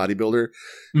himself as a bodybuilder,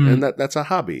 and that's a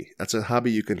hobby. That's a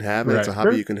hobby you can have, and it's a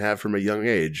hobby you can have from a young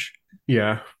age.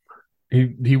 Yeah,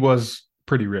 he was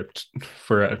pretty ripped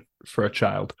for a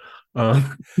child. I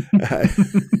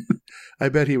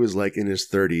bet he was like in his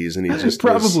 30s, and he just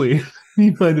probably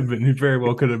he might have been. He very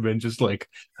well could have been just like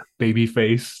baby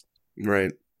face,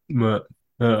 right? But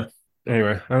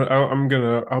anyway,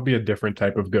 I'll be a different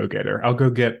type of go-getter. I'll go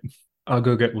get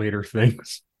later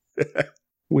things.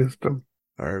 Wisdom.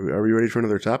 Are we ready for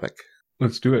another topic?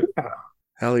 Let's do it. Yeah.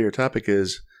 Hallie, your topic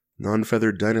is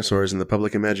non-feathered dinosaurs in the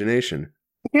public imagination.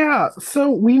 Yeah, so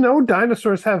we know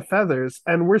dinosaurs have feathers,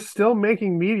 and we're still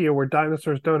making media where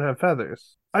dinosaurs don't have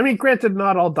feathers. I mean, granted,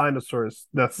 not all dinosaurs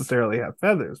necessarily have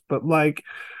feathers, but like,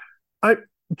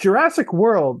 Jurassic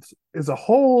World is a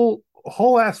whole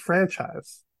ass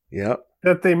franchise. Yep.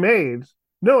 That they made,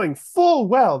 knowing full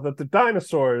well that the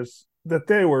dinosaurs that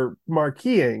they were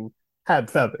marqueeing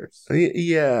had feathers.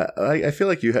 Yeah, I feel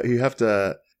like you have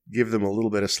to give them a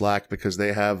little bit of slack because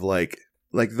they have like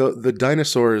the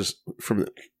dinosaurs from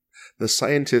the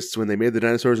scientists when they made the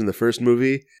dinosaurs in the first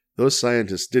movie. Those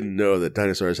scientists didn't know that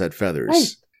dinosaurs had feathers. Right.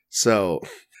 So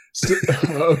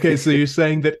okay, so you're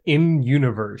saying that in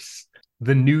universe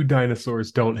the new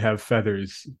dinosaurs don't have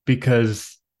feathers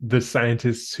because the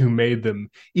scientists who made them,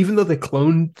 even though they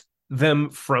cloned them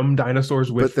from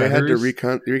dinosaurs with feathers, they had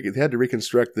to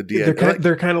reconstruct the DNA.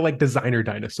 They're kind of like designer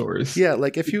dinosaurs. Yeah,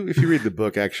 like if you read the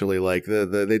book, actually, like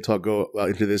they go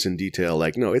into this in detail.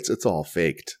 Like, no, it's all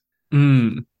faked. I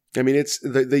mean,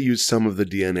 they use some of the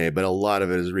DNA, but a lot of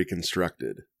it is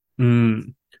reconstructed.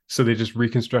 So they just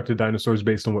reconstructed dinosaurs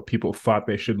based on what people thought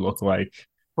they should look like.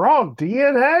 Wrong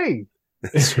DNA.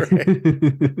 That's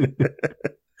right.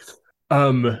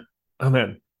 Oh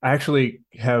man, I actually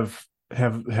have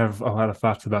a lot of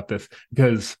thoughts about this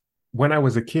because when I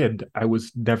was a kid, I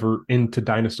was never into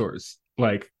dinosaurs.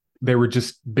 Like they were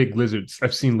just big lizards.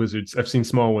 I've seen lizards. I've seen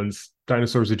small ones.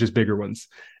 Dinosaurs are just bigger ones.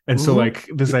 And so like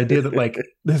this idea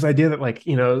that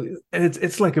you know, and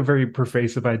it's like a very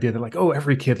pervasive idea that like, oh,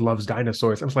 every kid loves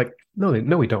dinosaurs. I was like, no,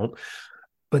 we don't.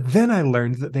 But then I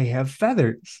learned that they have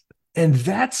feathers. And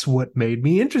that's what made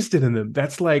me interested in them.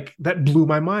 That blew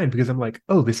my mind because I'm like,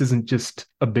 oh, this isn't just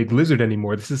a big lizard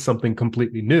anymore. This is something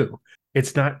completely new.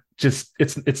 It's not just,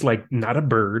 it's like not a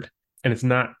bird and it's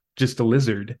not just a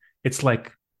lizard. It's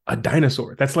like a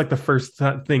dinosaur. That's like the first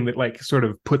thing that like sort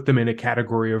of put them in a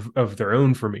category of their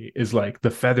own for me is like the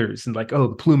feathers and like, oh,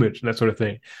 the plumage and that sort of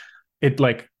thing. It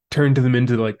like turned them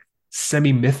into like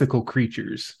semi-mythical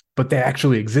creatures, but they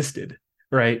actually existed,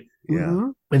 right? Yeah.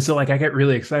 And so like I get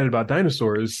really excited about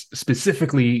dinosaurs,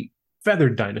 specifically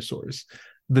feathered dinosaurs.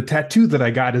 The tattoo that I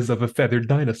got is of a feathered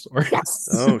dinosaur. Yes.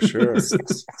 Oh, sure. Yes.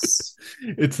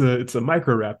 It's a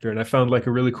Microraptor, and I found like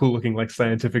a really cool looking like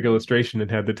scientific illustration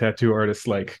and had the tattoo artist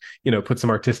like, you know, put some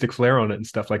artistic flair on it and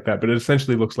stuff like that. But it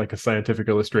essentially looks like a scientific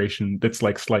illustration that's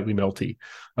like slightly melty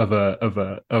of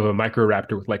a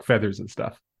Microraptor with like feathers and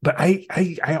stuff. But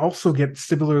I also get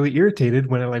similarly irritated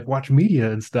when I like watch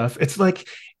media and stuff. It's like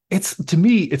to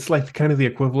me, it's like kind of the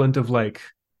equivalent of like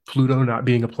Pluto not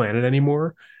being a planet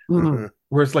anymore. Mm-hmm.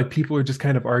 Whereas like people are just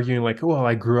kind of arguing like, oh, well,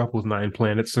 I grew up with 9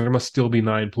 planets, so there must still be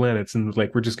 9 planets, and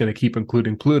like we're just going to keep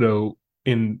including Pluto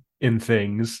in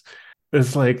things.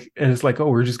 It's like, oh,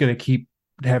 we're just going to keep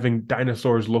having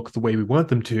dinosaurs look the way we want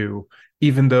them to,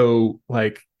 even though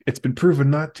like it's been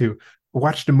proven not to. I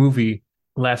watched a movie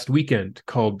last weekend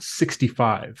called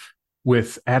 65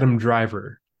 with Adam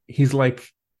Driver. He's like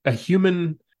a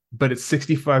human, but it's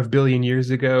 65 billion years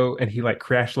ago, and he like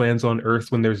crash lands on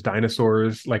Earth when there's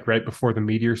dinosaurs, like right before the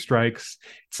meteor strikes.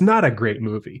 It's not a great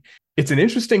movie. It's an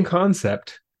interesting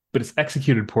concept, but it's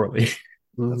executed poorly.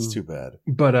 That's too bad.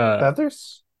 But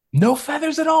feathers? No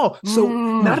feathers at all. So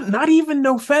not even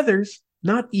no feathers,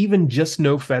 not even just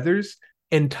no feathers,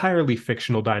 entirely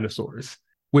fictional dinosaurs,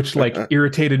 which like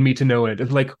irritated me to no end.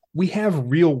 It's like, we have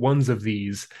real ones of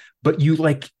these, but you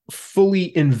like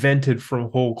fully invented from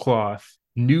whole cloth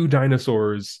new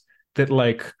dinosaurs that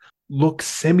like look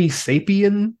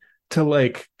semi-sapien to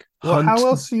like hunt. Well, how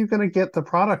else are you going to get the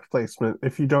product placement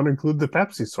if you don't include the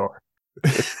Pepsi store?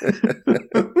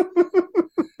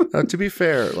 To be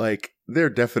fair, like there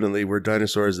definitely were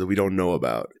dinosaurs that we don't know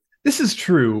about. This is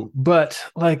true, but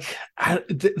like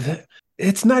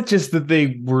it's not just that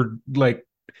they were like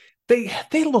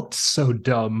they looked so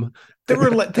dumb.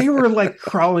 They were like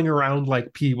crawling around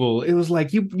like people. It was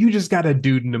like you just got a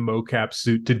dude in a mocap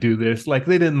suit to do this. Like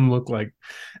they didn't look like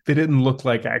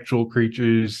actual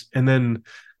creatures. And then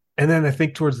I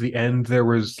think towards the end there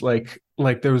was like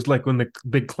like there was like when the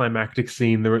big climactic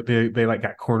scene, they like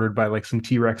got cornered by like some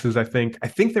T-Rexes. I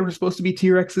think they were supposed to be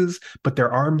T-Rexes, but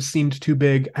their arms seemed too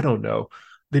big. I don't know.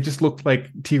 They just looked like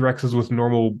T-Rexes with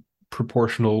normal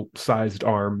proportional sized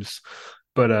arms.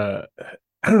 But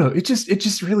I don't know. It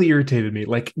just really irritated me.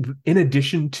 Like in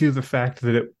addition to the fact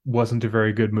that it wasn't a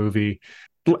very good movie,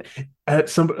 I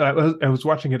was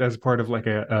watching it as part of like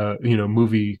a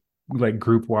movie like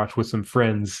group watch with some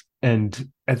friends, and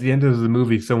at the end of the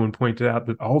movie someone pointed out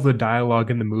that all the dialogue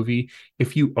in the movie,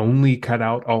 if you only cut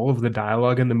out all of the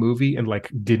dialogue in the movie and like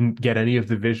didn't get any of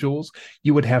the visuals,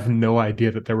 you would have no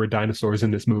idea that there were dinosaurs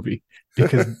in this movie,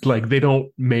 because like they don't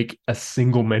make a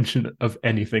single mention of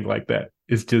anything like that.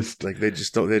 It's just Like they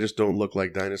just don't look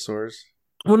like dinosaurs.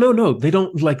 well, no, they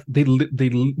don't. Like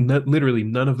literally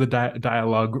none of the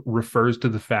dialogue refers to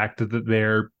the fact that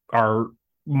there are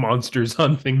monsters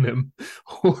hunting them,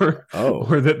 or Oh.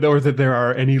 or that there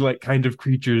are any like kind of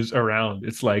creatures around.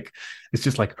 It's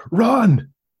just like run,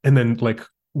 and then like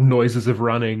noises of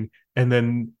running, and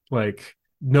then like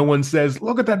no one says,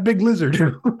 "Look at that big lizard,"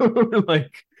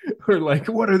 or like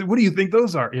what do you think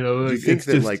those are? You know, Do you like, think it's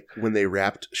that just like when they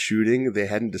wrapped shooting, they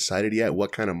hadn't decided yet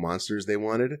what kind of monsters they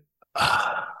wanted?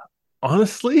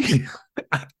 honestly,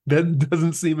 that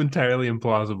doesn't seem entirely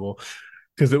implausible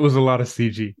because it was a lot of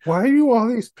CG. Why do all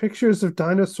these pictures of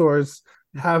dinosaurs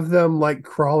have them like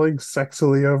crawling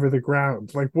sexily over the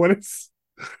ground? Like, what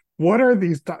are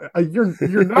these?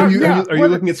 You're not. Are you yeah, are you what-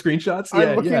 looking at screenshots?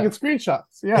 I'm looking at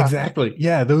screenshots. Yeah. Exactly.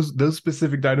 Yeah, those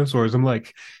specific dinosaurs. I'm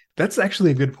like, that's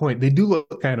actually a good point. They do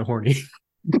look kind of horny.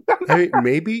 I mean,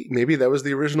 maybe that was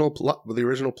the original plot. The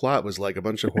original plot was like a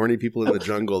bunch of horny people in the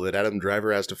jungle that Adam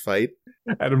Driver has to fight,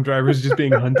 Adam Driver's just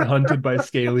being hunted by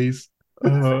scalies.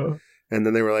 and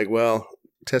then they were like, "Well,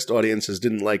 test audiences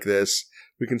didn't like this.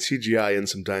 We can CGI in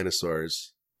some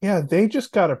dinosaurs." Yeah, they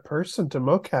just got a person to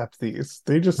mocap these.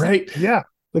 They just Right. Yeah,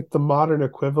 like the modern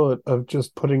equivalent of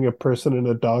just putting a person in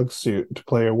a dog suit to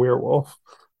play a werewolf.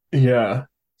 Yeah.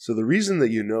 So the reason that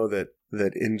you know that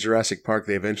in Jurassic Park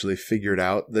they eventually figured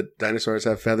out that dinosaurs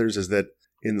have feathers is that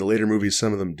in the later movies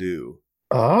some of them do.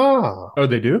 Ah, Oh,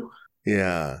 they do?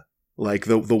 Yeah, like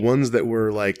the ones that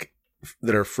were like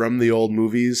that are from the old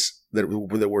movies that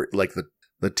were like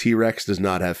the T-Rex does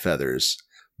not have feathers,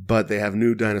 but they have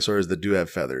new dinosaurs that do have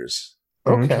feathers.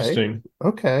 okay, Interesting.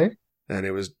 okay. And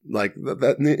it was like that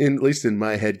at least in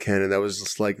my head canon, that was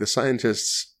just like the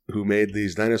scientists who made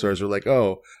these dinosaurs were like,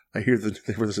 "Oh, I hear that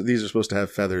these are supposed to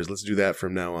have feathers. Let's do that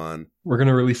from now on." We're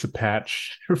gonna release a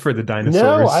patch for the dinosaurs.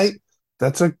 No, hey,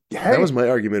 That was my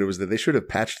argument. It was that they should have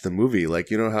patched the movie. Like,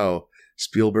 you know how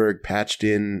Spielberg patched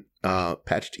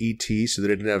E.T. so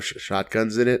that it didn't have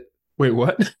shotguns in it? Wait,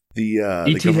 what? The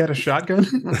E.T. had a shotgun?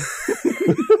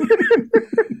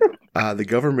 the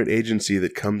government agency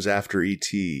that comes after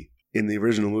E.T. in the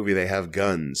original movie, they have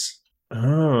guns.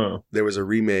 Oh. There was a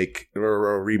remake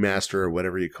or a remaster or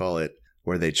whatever you call it,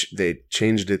 where they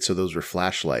changed it so those were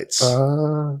flashlights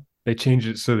They changed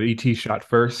it so the ET shot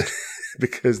first.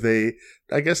 because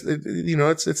I guess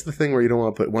it's the thing where you don't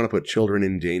want to put children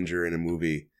in danger in a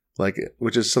movie, like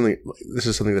which is something. This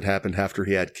is something that happened after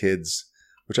he had kids,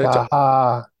 which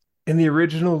In the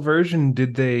original version,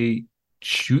 did they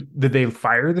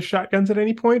fire the shotguns at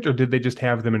any point, or did they just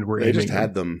have them and were they aiming just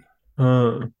had them.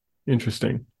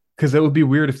 Interesting. Because that would be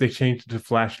weird if they changed it to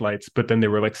flashlights, but then they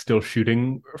were like still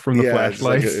shooting from the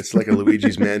flashlights. It's like a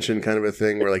Luigi's Mansion kind of a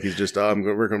thing where like he's just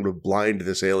we're going to blind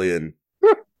this alien.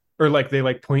 Or like they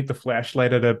like point the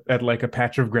flashlight at like a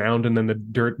patch of ground, and then the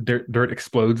dirt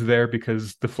explodes there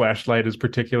because the flashlight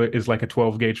is like a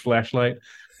 12 gauge flashlight.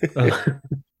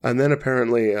 And then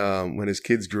apparently, when his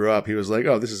kids grew up, he was like,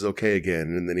 "Oh, this is okay again."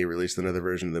 And then he released another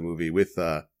version of the movie with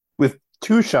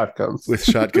two shotguns. with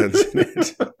shotguns in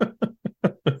it.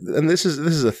 And this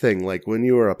is a thing. Like when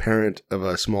you are a parent of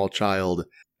a small child,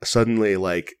 suddenly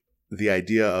like the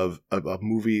idea of a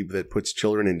movie that puts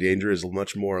children in danger is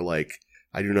much more like,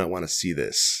 I do not want to see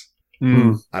this.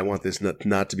 I want this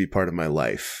not to be part of my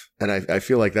life. And I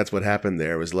feel like that's what happened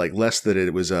there. It was like less that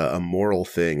it was a moral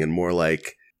thing and more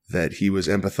like that he was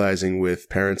empathizing with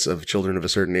parents of children of a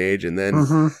certain age. And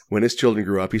then when his children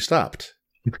grew up, he stopped.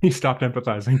 He stopped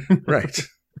empathizing. Right.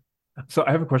 So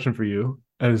I have a question for you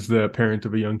as the parent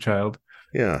of a young child.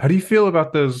 Yeah. How do you feel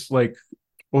about those like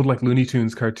old like Looney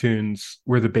Tunes cartoons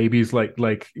where the baby's like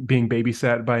being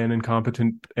babysat by an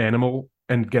incompetent animal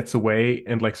and gets away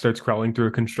and like starts crawling through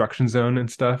a construction zone and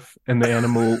stuff, and the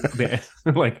animal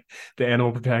the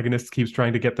animal protagonist keeps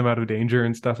trying to get them out of danger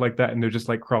and stuff like that, and they're just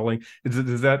like crawling.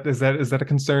 Is that a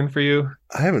concern for you?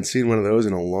 I haven't seen one of those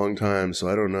in a long time, so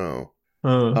I don't know.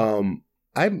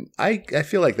 I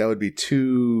feel like that would be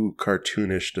too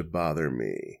cartoonish to bother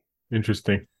me.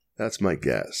 Interesting. That's my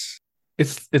guess.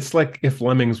 It's like if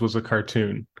Lemmings was a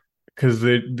cartoon, because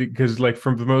like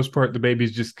for the most part the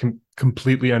baby's just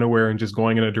completely unaware and just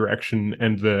going in a direction,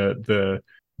 and the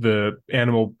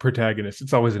animal protagonist,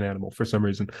 it's always an animal for some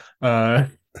reason,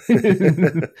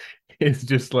 it's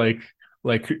just like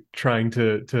trying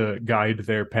to guide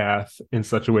their path in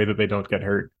such a way that they don't get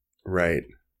hurt, Right.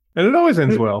 and it always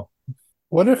ends well.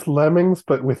 What if Lemmings,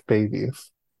 but with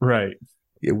babies? Right.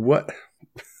 Yeah, what?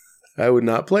 I would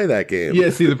not play that game. Yeah,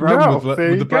 see the problem No,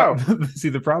 there you go. see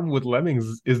the problem with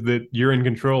Lemmings is that you're in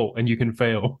control and you can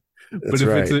fail. That's But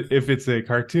right. if it's a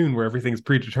cartoon where everything's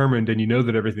predetermined and you know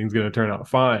that everything's going to turn out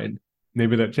fine,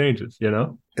 maybe that changes, you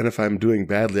know? And if I'm doing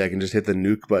badly, I can just hit the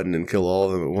nuke button and kill all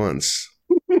of them at once.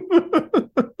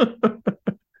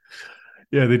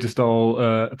 Yeah, they just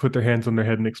all put their hands on their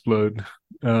head and explode.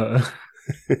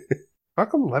 How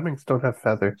come Lemmings don't have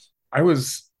feathers? I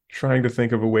was trying to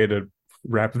think of a way to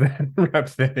wrap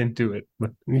that into it.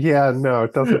 But... Yeah, no,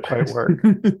 it doesn't quite work.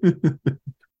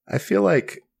 I feel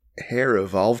like hair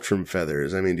evolved from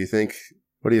feathers. I mean,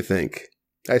 what do you think?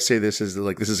 I say this is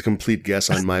a complete guess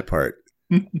on my part.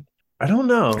 I don't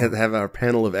know. Have our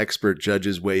panel of expert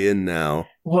judges weigh in now.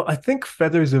 Well, I think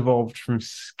feathers evolved from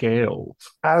scales.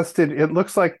 As did, it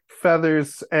looks like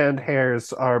feathers and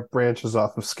hairs are branches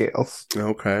off of scales.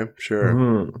 Okay, sure.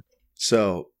 Mm-hmm.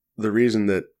 So the reason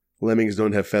that lemmings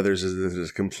don't have feathers is that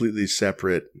it's a completely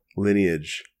separate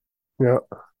lineage. Yeah.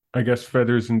 I guess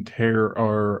feathers and hair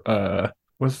are,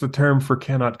 what's the term for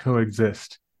cannot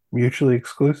coexist? Mutually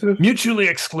exclusive? Mutually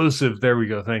exclusive. There we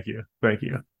go. Thank you.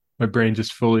 My brain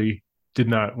just fully did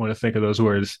not want to think of those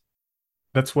words.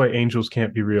 That's why angels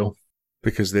can't be real.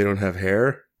 Because they don't have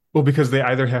hair? Well, because they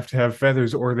either have to have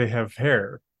feathers or they have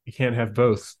hair. You can't have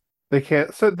both. They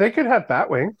can't, so they could have bat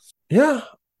wings. Yeah.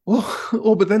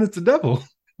 Well, but then it's a devil.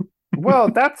 Well,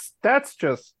 that's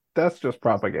just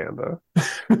propaganda.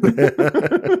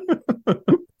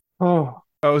 Oh,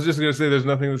 I was just going to say there's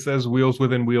nothing that says wheels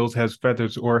within wheels has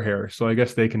feathers or hair, so I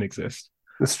guess they can exist.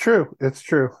 it's true.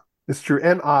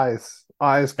 And eyes.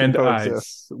 Eyes can And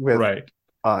coexist eyes. with Right.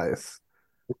 eyes.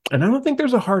 And I don't think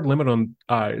there's a hard limit on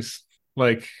eyes.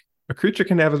 Like, a creature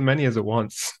can have as many as it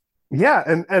wants. Yeah,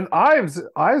 and eyes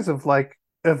have like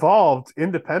evolved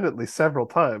independently several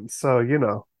times. So, you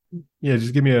know. Yeah,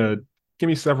 just give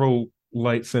me several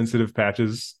light sensitive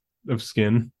patches of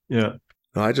skin. Yeah.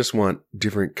 No, I just want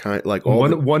different kind, like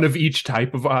One of each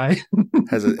type of eye.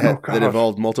 gosh. that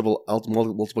evolved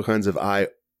multiple kinds of eye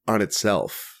on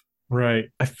itself. Right.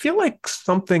 I feel like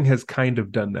something has kind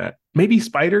of done that. Maybe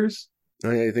spiders?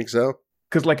 Oh yeah, you think so?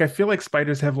 Because like I feel like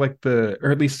spiders have like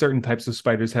or at least certain types of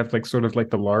spiders have like sort of like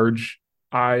the large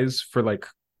eyes for like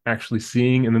actually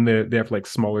seeing, and then they have like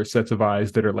smaller sets of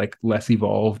eyes that are like less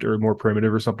evolved or more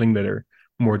primitive or something, that are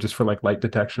more just for like light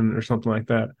detection or something like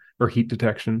that, or heat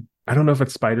detection. I don't know if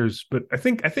it's spiders, but I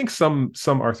think some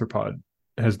arthropod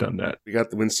has done that. We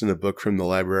got Winston a book from the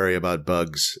library about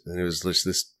bugs, and it was just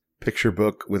this picture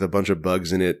book with a bunch of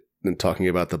bugs in it and talking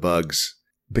about the bugs.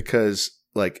 Because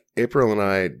like April and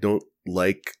I don't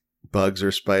like bugs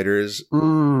or spiders,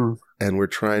 and we're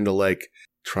trying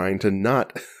to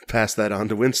not pass that on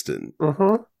to Winston.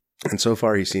 And so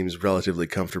far he seems relatively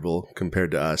comfortable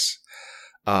compared to us.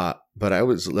 But I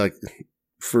was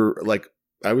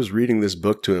I was reading this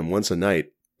book to him once a night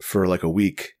for like a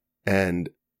week, and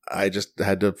I just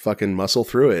had to fucking muscle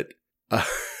through it.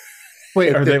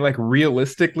 Wait, are they like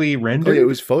realistically rendered? Oh, yeah, it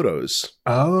was photos.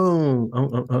 Oh.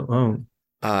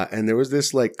 And there was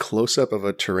this like close up of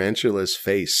a tarantula's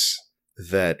face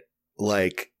that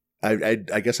like I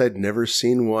guess I'd never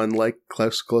seen one like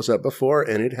close up before,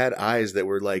 and it had eyes that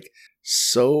were like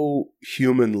so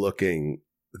human looking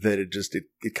that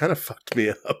it kind of fucked me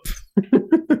up.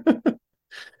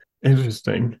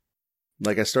 Interesting.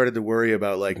 Like I started to worry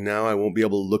about like now I won't be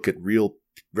able to look at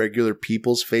regular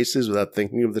people's faces without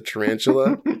thinking of the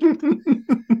tarantula.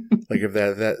 Like if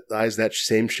that eye's that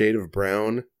same shade of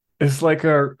brown. It's like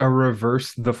a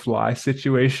reverse The Fly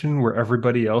situation where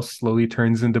everybody else slowly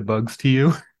turns into bugs to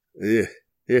you. Yeah.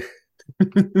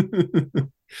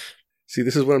 See,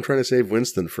 this is what I'm trying to save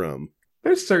Winston from.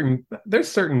 There's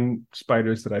certain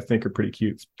spiders that I think are pretty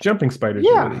cute. Jumping spiders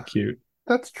are really cute.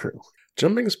 That's true.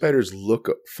 Jumping spiders look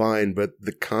fine, but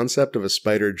the concept of a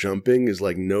spider jumping is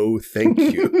like, no, thank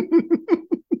you.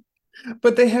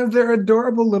 But they have their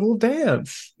adorable little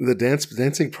dance. The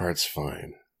dancing part's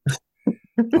fine.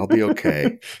 I'll be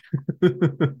okay.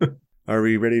 Are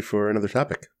we ready for another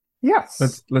topic?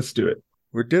 Yes. Let's do it.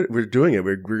 We're doing it.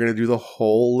 We're going to do the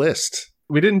whole list.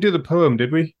 We didn't do the poem,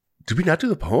 did we? Did we not do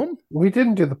the poem? We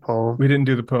didn't do the poem. We didn't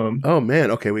do the poem. Oh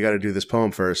man, okay, we got to do this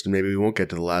poem first, and maybe we won't get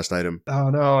to the last item. Oh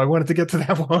no, I wanted to get to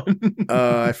that one.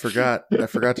 I forgot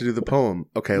to do the poem.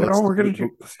 Okay, let's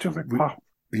do McPop.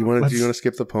 You want to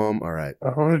skip the poem? All right. I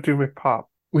want to do McPop.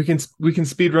 We can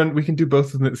speed run. We can do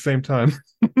both of them at the same time.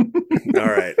 All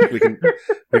right, we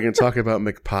can talk about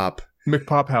McPop.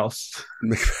 McPop House.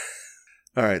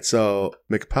 All right, so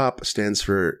McPop stands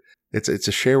for it's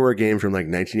a shareware game from like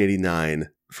 1989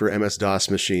 for MS-DOS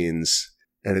machines,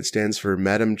 and it stands for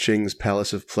Madam Ching's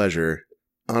Palace of Pleasure.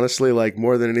 Honestly, like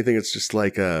more than anything, it's just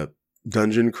like a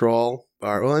dungeon crawl.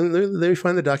 All right, well, let me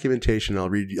find the documentation. I'll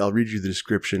read you the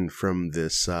description from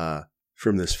this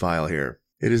file here.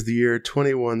 It is the year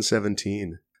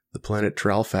 2117. The planet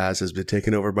Tralfaz has been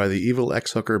taken over by the evil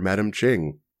ex-hooker Madam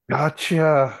Ching.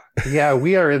 Gotcha. Yeah,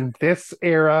 we are in this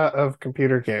era of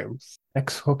computer games.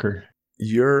 Ex-hooker.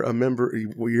 You're a member.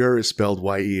 You're is spelled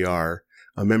Y-E-R,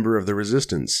 a member of the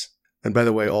Resistance. And by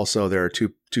the way, also there are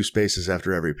two spaces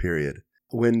after every period.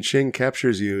 When Ching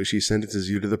captures you, she sentences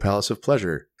you to the Palace of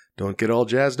Pleasure. Don't get all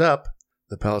jazzed up.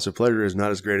 The Palace of Pleasure is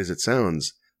not as great as it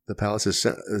sounds. The palace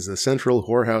is the central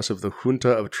whorehouse of the Junta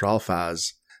of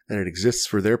Tralfaz, and it exists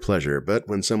for their pleasure. But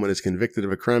when someone is convicted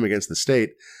of a crime against the state,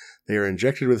 they are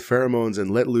injected with pheromones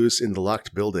and let loose in the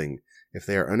locked building. If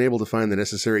they are unable to find the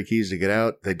necessary keys to get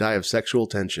out, they die of sexual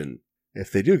tension.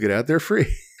 If they do get out, they're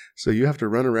free. So you have to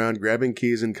run around grabbing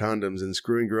keys and condoms and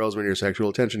screwing girls when your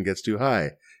sexual tension gets too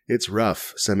high. It's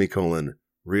rough,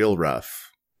 real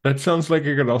rough. That sounds like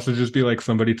it could also just be like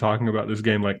somebody talking about this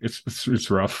game like it's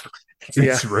rough.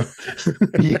 It's rough.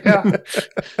 Yeah.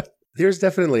 There's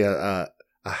definitely a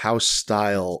house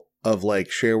style of like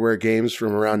shareware games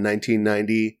from around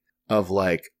 1990 of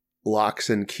like locks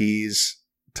and keys,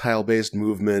 tile-based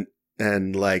movement,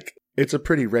 and like it's a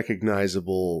pretty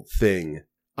recognizable thing.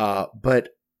 But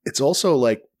it's also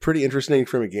like pretty interesting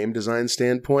from a game design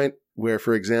standpoint where,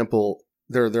 for example,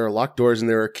 there are locked doors and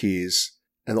there are keys.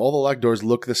 And all the locked doors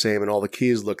look the same and all the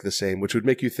keys look the same, which would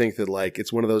make you think that like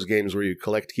it's one of those games where you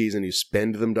collect keys and you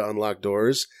spend them to unlock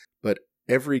doors, but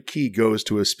every key goes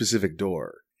to a specific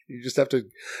door. You just have to,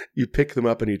 you pick them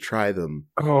up and you try them.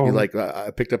 Oh, You're like,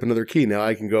 I picked up another key. Now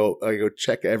I go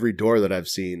check every door that I've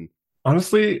seen.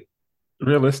 Honestly,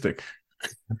 realistic.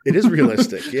 It is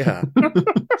realistic, yeah.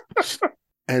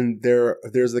 And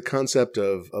there's the concept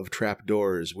of trap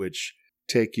doors, which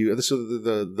take you. So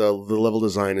the level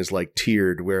design is like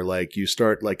tiered, where like you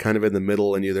start like kind of in the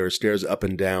middle, and there are stairs up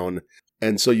and down,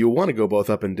 and so you want to go both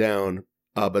up and down.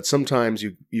 But sometimes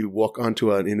you walk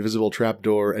onto an invisible trap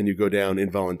door and you go down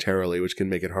involuntarily, which can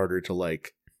make it harder to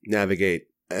like navigate.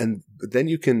 And then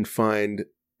you can find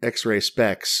X-ray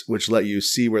specs, which let you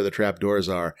see where the trap doors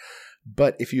are.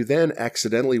 But if you then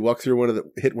accidentally walk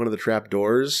through hit one of the trap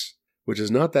doors, which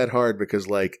is not that hard because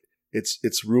like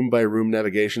it's room by room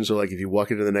navigation. So like if you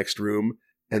walk into the next room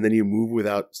and then you move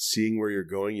without seeing where you're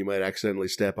going, you might accidentally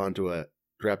step onto a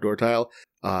trapdoor tile.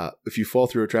 If you fall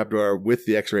through a trapdoor with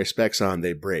the X-ray specs on,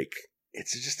 they break.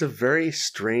 It's just a very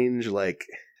strange, like...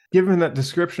 Given that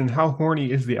description, how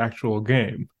horny is the actual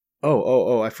game?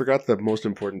 Oh, I forgot the most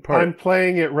important part. I'm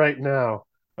playing it right now.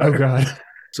 Oh, God.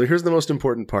 So here's the most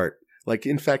important part. Like,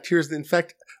 in fact,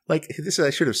 I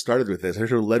should have started with this. I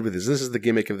should have led with this. This is the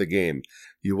gimmick of the game.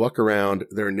 You walk around,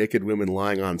 there are naked women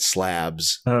lying on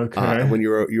slabs. Okay. And when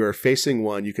you are facing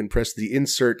one, you can press the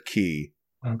insert key.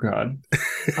 Oh, God.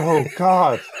 Oh,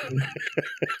 God.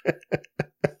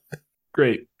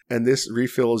 Great. And this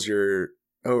refills your,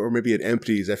 or maybe it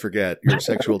empties, I forget, your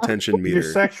sexual tension meter.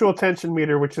 Your sexual tension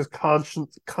meter, which is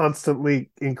constantly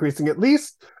increasing. At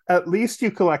least you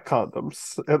collect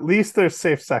condoms. At least there's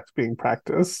safe sex being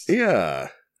practiced. Yeah.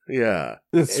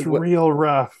 It's real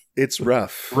rough. It's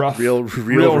rough. Real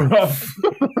rough.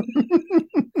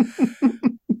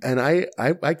 And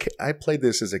I played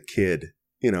this as a kid.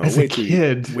 You know, as a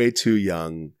kid, way too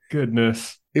young.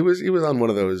 Goodness, it was on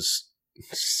one of those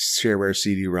shareware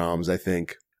CD-ROMs, I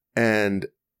think, and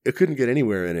it couldn't get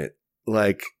anywhere in it.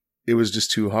 Like it was just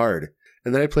too hard.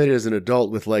 And then I played it as an adult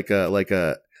with like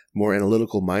a more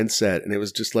analytical mindset, and it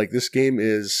was just like this game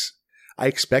is. I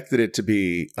expected it to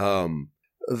be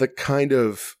the kind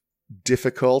of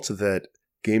difficult that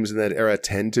games in that era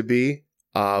tend to be,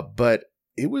 but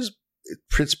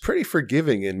it's pretty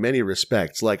forgiving in many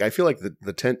respects. Like, I feel like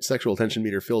the sexual tension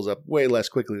meter fills up way less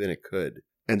quickly than it could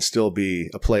and still be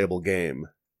a playable game,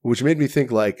 which made me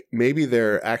think like maybe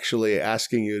they're actually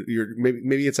asking you,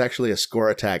 maybe it's actually a score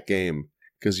attack game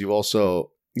because you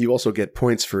also get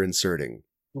points for inserting.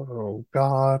 Oh,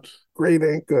 God. Great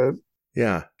ain't good.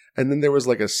 Yeah. And then there was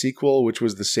like a sequel, which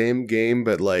was the same game,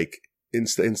 but like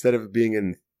instead of being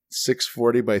in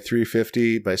 640 by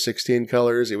 350 by 16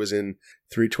 colors. It was in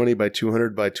 320 by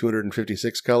 200 by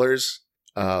 256 colors.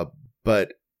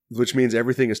 But which means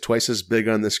everything is twice as big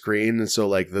on the screen, and so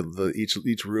like the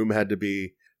each room had to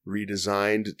be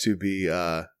redesigned to be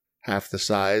half the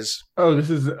size. Oh, this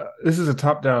is a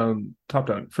top down.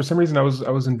 For some reason, I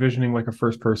was envisioning like a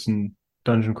first person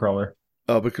dungeon crawler.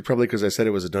 Oh, but probably because I said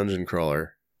it was a dungeon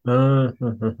crawler.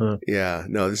 Yeah,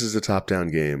 no, this is a top down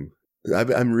game.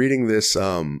 I'm reading this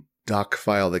doc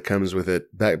file that comes with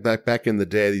it. Back in the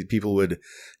day, people would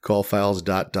call files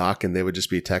 .doc, and they would just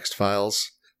be text files.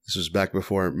 This was back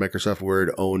before Microsoft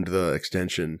Word owned the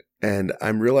extension. And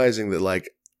I'm realizing that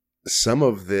like some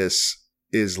of this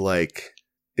is like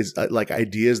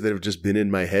ideas that have just been in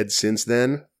my head since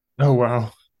then. Oh,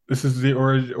 wow. This is the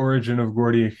origin of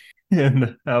Gordy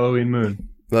and Halloween Moon.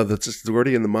 No, that's just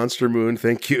Gordy and the Monster Moon.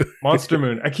 Thank you. Monster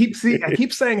Moon. I keep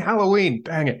saying Halloween.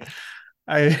 Dang it.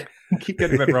 I keep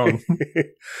getting that wrong.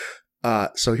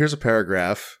 So here's a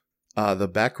paragraph. The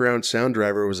background sound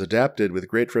driver was adapted with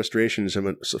great frustrations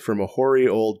from a hoary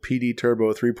old PD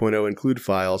Turbo 3.0 include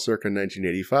file circa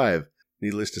 1985.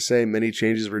 Needless to say, many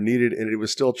changes were needed, and it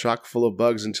was still chock full of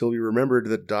bugs until we remembered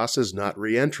that DOS is not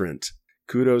reentrant.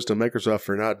 Kudos to Microsoft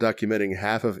for not documenting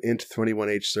half of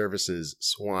int21h services,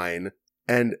 swine.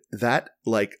 And that,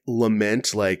 like,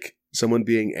 lament, like, someone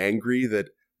being angry that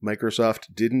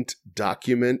Microsoft didn't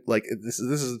document, like, this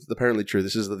is apparently true.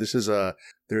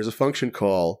 There's a function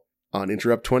call on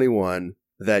interrupt21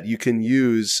 that you can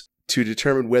use to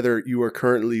determine whether you are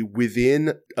currently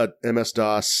within a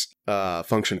MS-DOS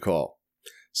function call.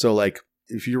 So, like,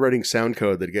 if you're writing sound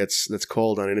code that's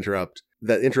called on an interrupt,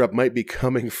 that interrupt might be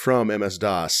coming from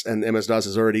MS-DOS, and MS-DOS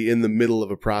is already in the middle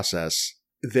of a process,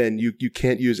 then you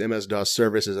can't use MS-DOS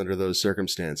services under those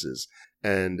circumstances.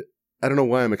 And I don't know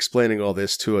why I'm explaining all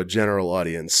this to a general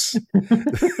audience.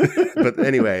 But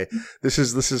anyway, this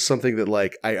is something that,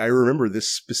 like, I remember this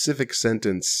specific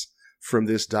sentence from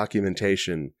this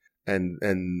documentation and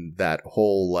that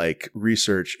whole, like,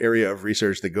 area of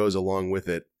research that goes along with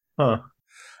it. Huh.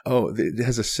 Oh, it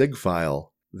has a SIG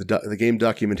file. The game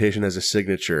documentation has a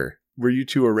signature. Were you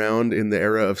two around in the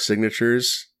era of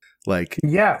signatures? Like,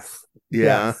 yes. Yeah.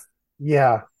 Yes.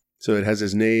 Yeah. So it has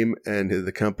his name and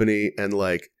the company and,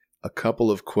 like, a couple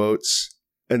of quotes,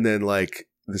 and then, like,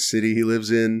 the city he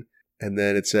lives in, and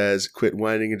then it says, "Quit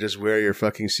whining and just wear your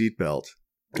fucking seatbelt."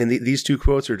 And these two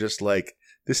quotes are just like,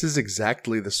 this is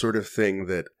exactly the sort of thing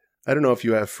that, I don't know if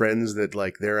you have friends that,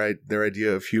 like, their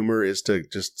idea of humor is to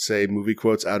just say movie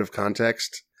quotes out of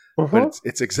context, but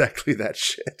it's exactly that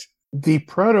shit. The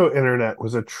proto-internet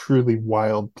was a truly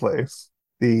wild place.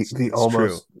 It's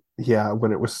almost true. Yeah,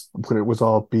 when it was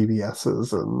all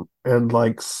BBSs and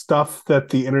like stuff that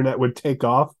the internet would take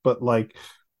off, but like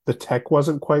the tech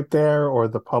wasn't quite there, or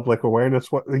the public awareness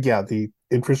the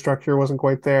infrastructure wasn't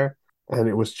quite there, and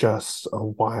it was just a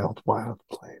wild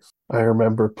place. I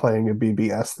remember playing a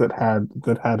BBS that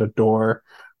had a door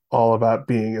all about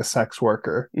being a sex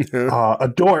worker. A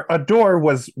door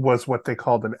was what they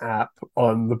called an app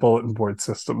on the bulletin board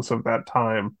systems of that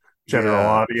time. General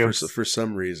audience for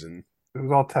some reason. It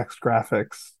was all text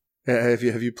graphics. Have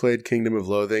you played Kingdom of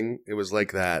Loathing? It was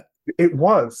like that. It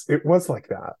was like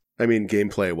that. I mean,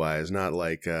 gameplay wise, not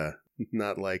like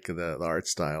the art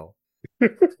style.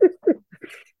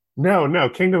 No,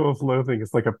 Kingdom of Loathing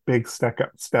is like a big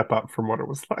step up from what it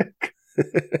was like.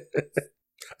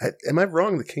 Am I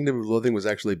wrong? The Kingdom of Loathing was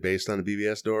actually based on a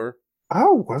BBS door?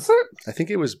 Oh, was it? I think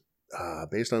it was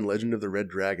based on Legend of the Red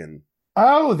Dragon.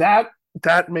 Oh, that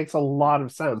makes a lot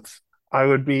of sense. I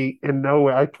would be in no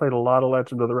way. I played a lot of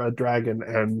Legend of the Red Dragon,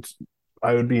 and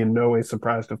I would be in no way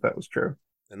surprised if that was true.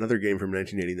 Another game from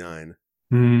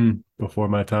 1989. Before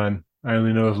my time. I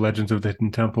only know of Legends of the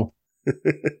Hidden Temple.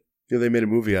 Yeah, they made a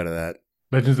movie out of that.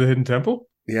 Legends of the Hidden Temple?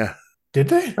 Yeah. Did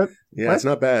they? Yeah, what? It's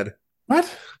not bad.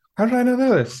 What? How did I know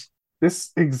this?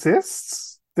 This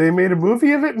exists? They made a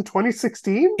movie of it in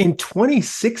 2016? In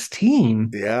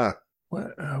 2016? Yeah.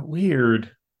 What?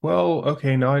 Weird. Well,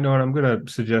 okay, now I know what I'm going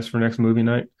to suggest for next movie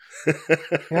night.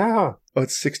 Yeah. Oh,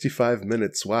 it's 65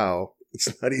 minutes. Wow.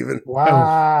 It's not even...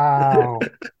 Wow.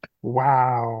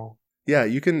 Wow. Yeah,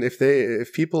 you can,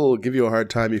 if people give you a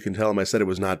hard time, you can tell them I said it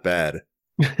was not bad.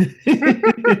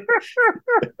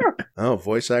 Oh,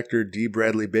 voice actor D.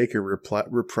 Bradley Baker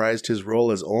reprised his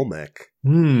role as Olmec.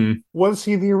 Was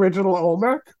he the original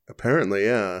Olmec? Apparently,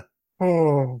 yeah.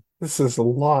 Oh, this is a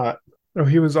lot. Oh,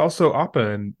 he was also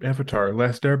Appa in Avatar: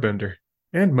 Last Airbender,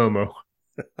 and Momo.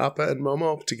 Appa and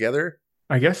Momo together?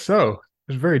 I guess so.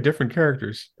 They're very different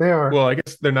characters. They are. Well, I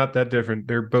guess they're not that different.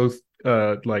 They're both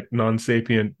like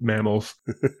non-sapient mammals.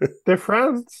 They're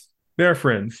friends. They're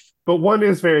friends. But one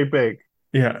is very big,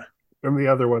 Yeah. and the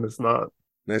other one is not.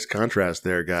 Nice contrast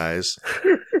there, guys.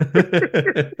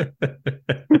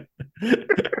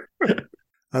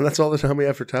 And that's all the time we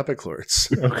have for Topic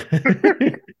Lords.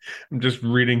 Okay. I'm just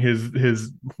reading his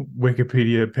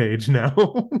Wikipedia page now.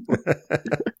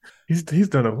 He's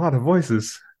done a lot of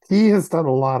voices. He has done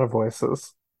a lot of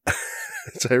voices.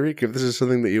 Tyreek, if this is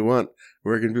something that you want,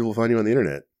 where can people find you on the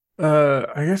internet?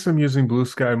 I guess I'm using Blue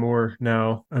Sky more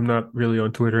now. I'm not really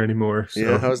on Twitter anymore. So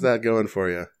Yeah, how's that going for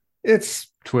you?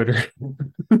 it's Twitter.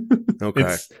 Okay.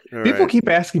 All People right. keep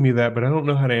asking me that, but I don't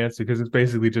know how to answer because it's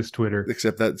basically just Twitter.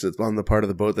 Except that's on the part of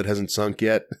the boat that hasn't sunk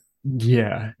yet.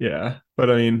 Yeah. But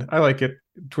I mean, I like it.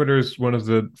 Twitter is one of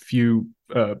the few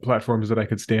platforms that I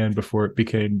could stand before it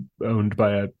became owned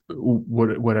by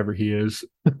whatever he is.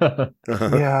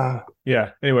 Yeah. Yeah.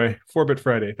 Anyway, 4-Bit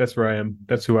Friday. That's where I am.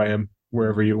 That's who I am.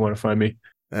 Wherever you want to find me.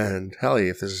 And Hallie,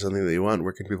 if this is something that you want,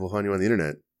 where can people find you on the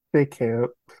internet? They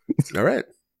can't. All right.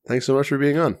 Thanks so much for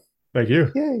being on. Thank you.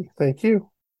 Yay. Thank you.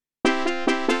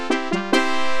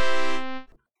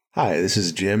 Hi, this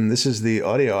is Jim. This is the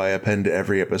audio I append to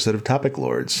every episode of Topic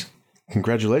Lords.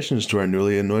 Congratulations to our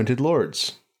newly anointed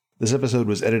lords. This episode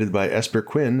was edited by Esper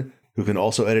Quinn, who can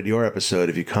also edit your episode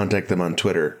if you contact them on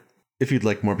Twitter. If you'd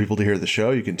like more people to hear the show,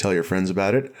 you can tell your friends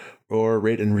about it, or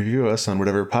rate and review us on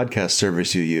whatever podcast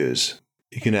service you use.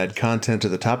 You can add content to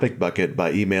the Topic Bucket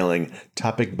by emailing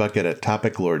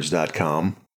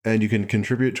topicbucket@topiclords.com, and you can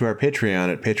contribute to our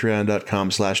Patreon at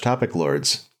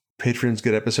patreon.com/topiclords. Patrons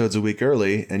get episodes a week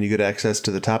early, and you get access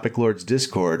to the Topic Lords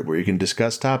Discord, where you can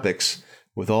discuss topics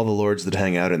with all the lords that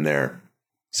hang out in there.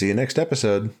 See you next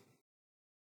episode.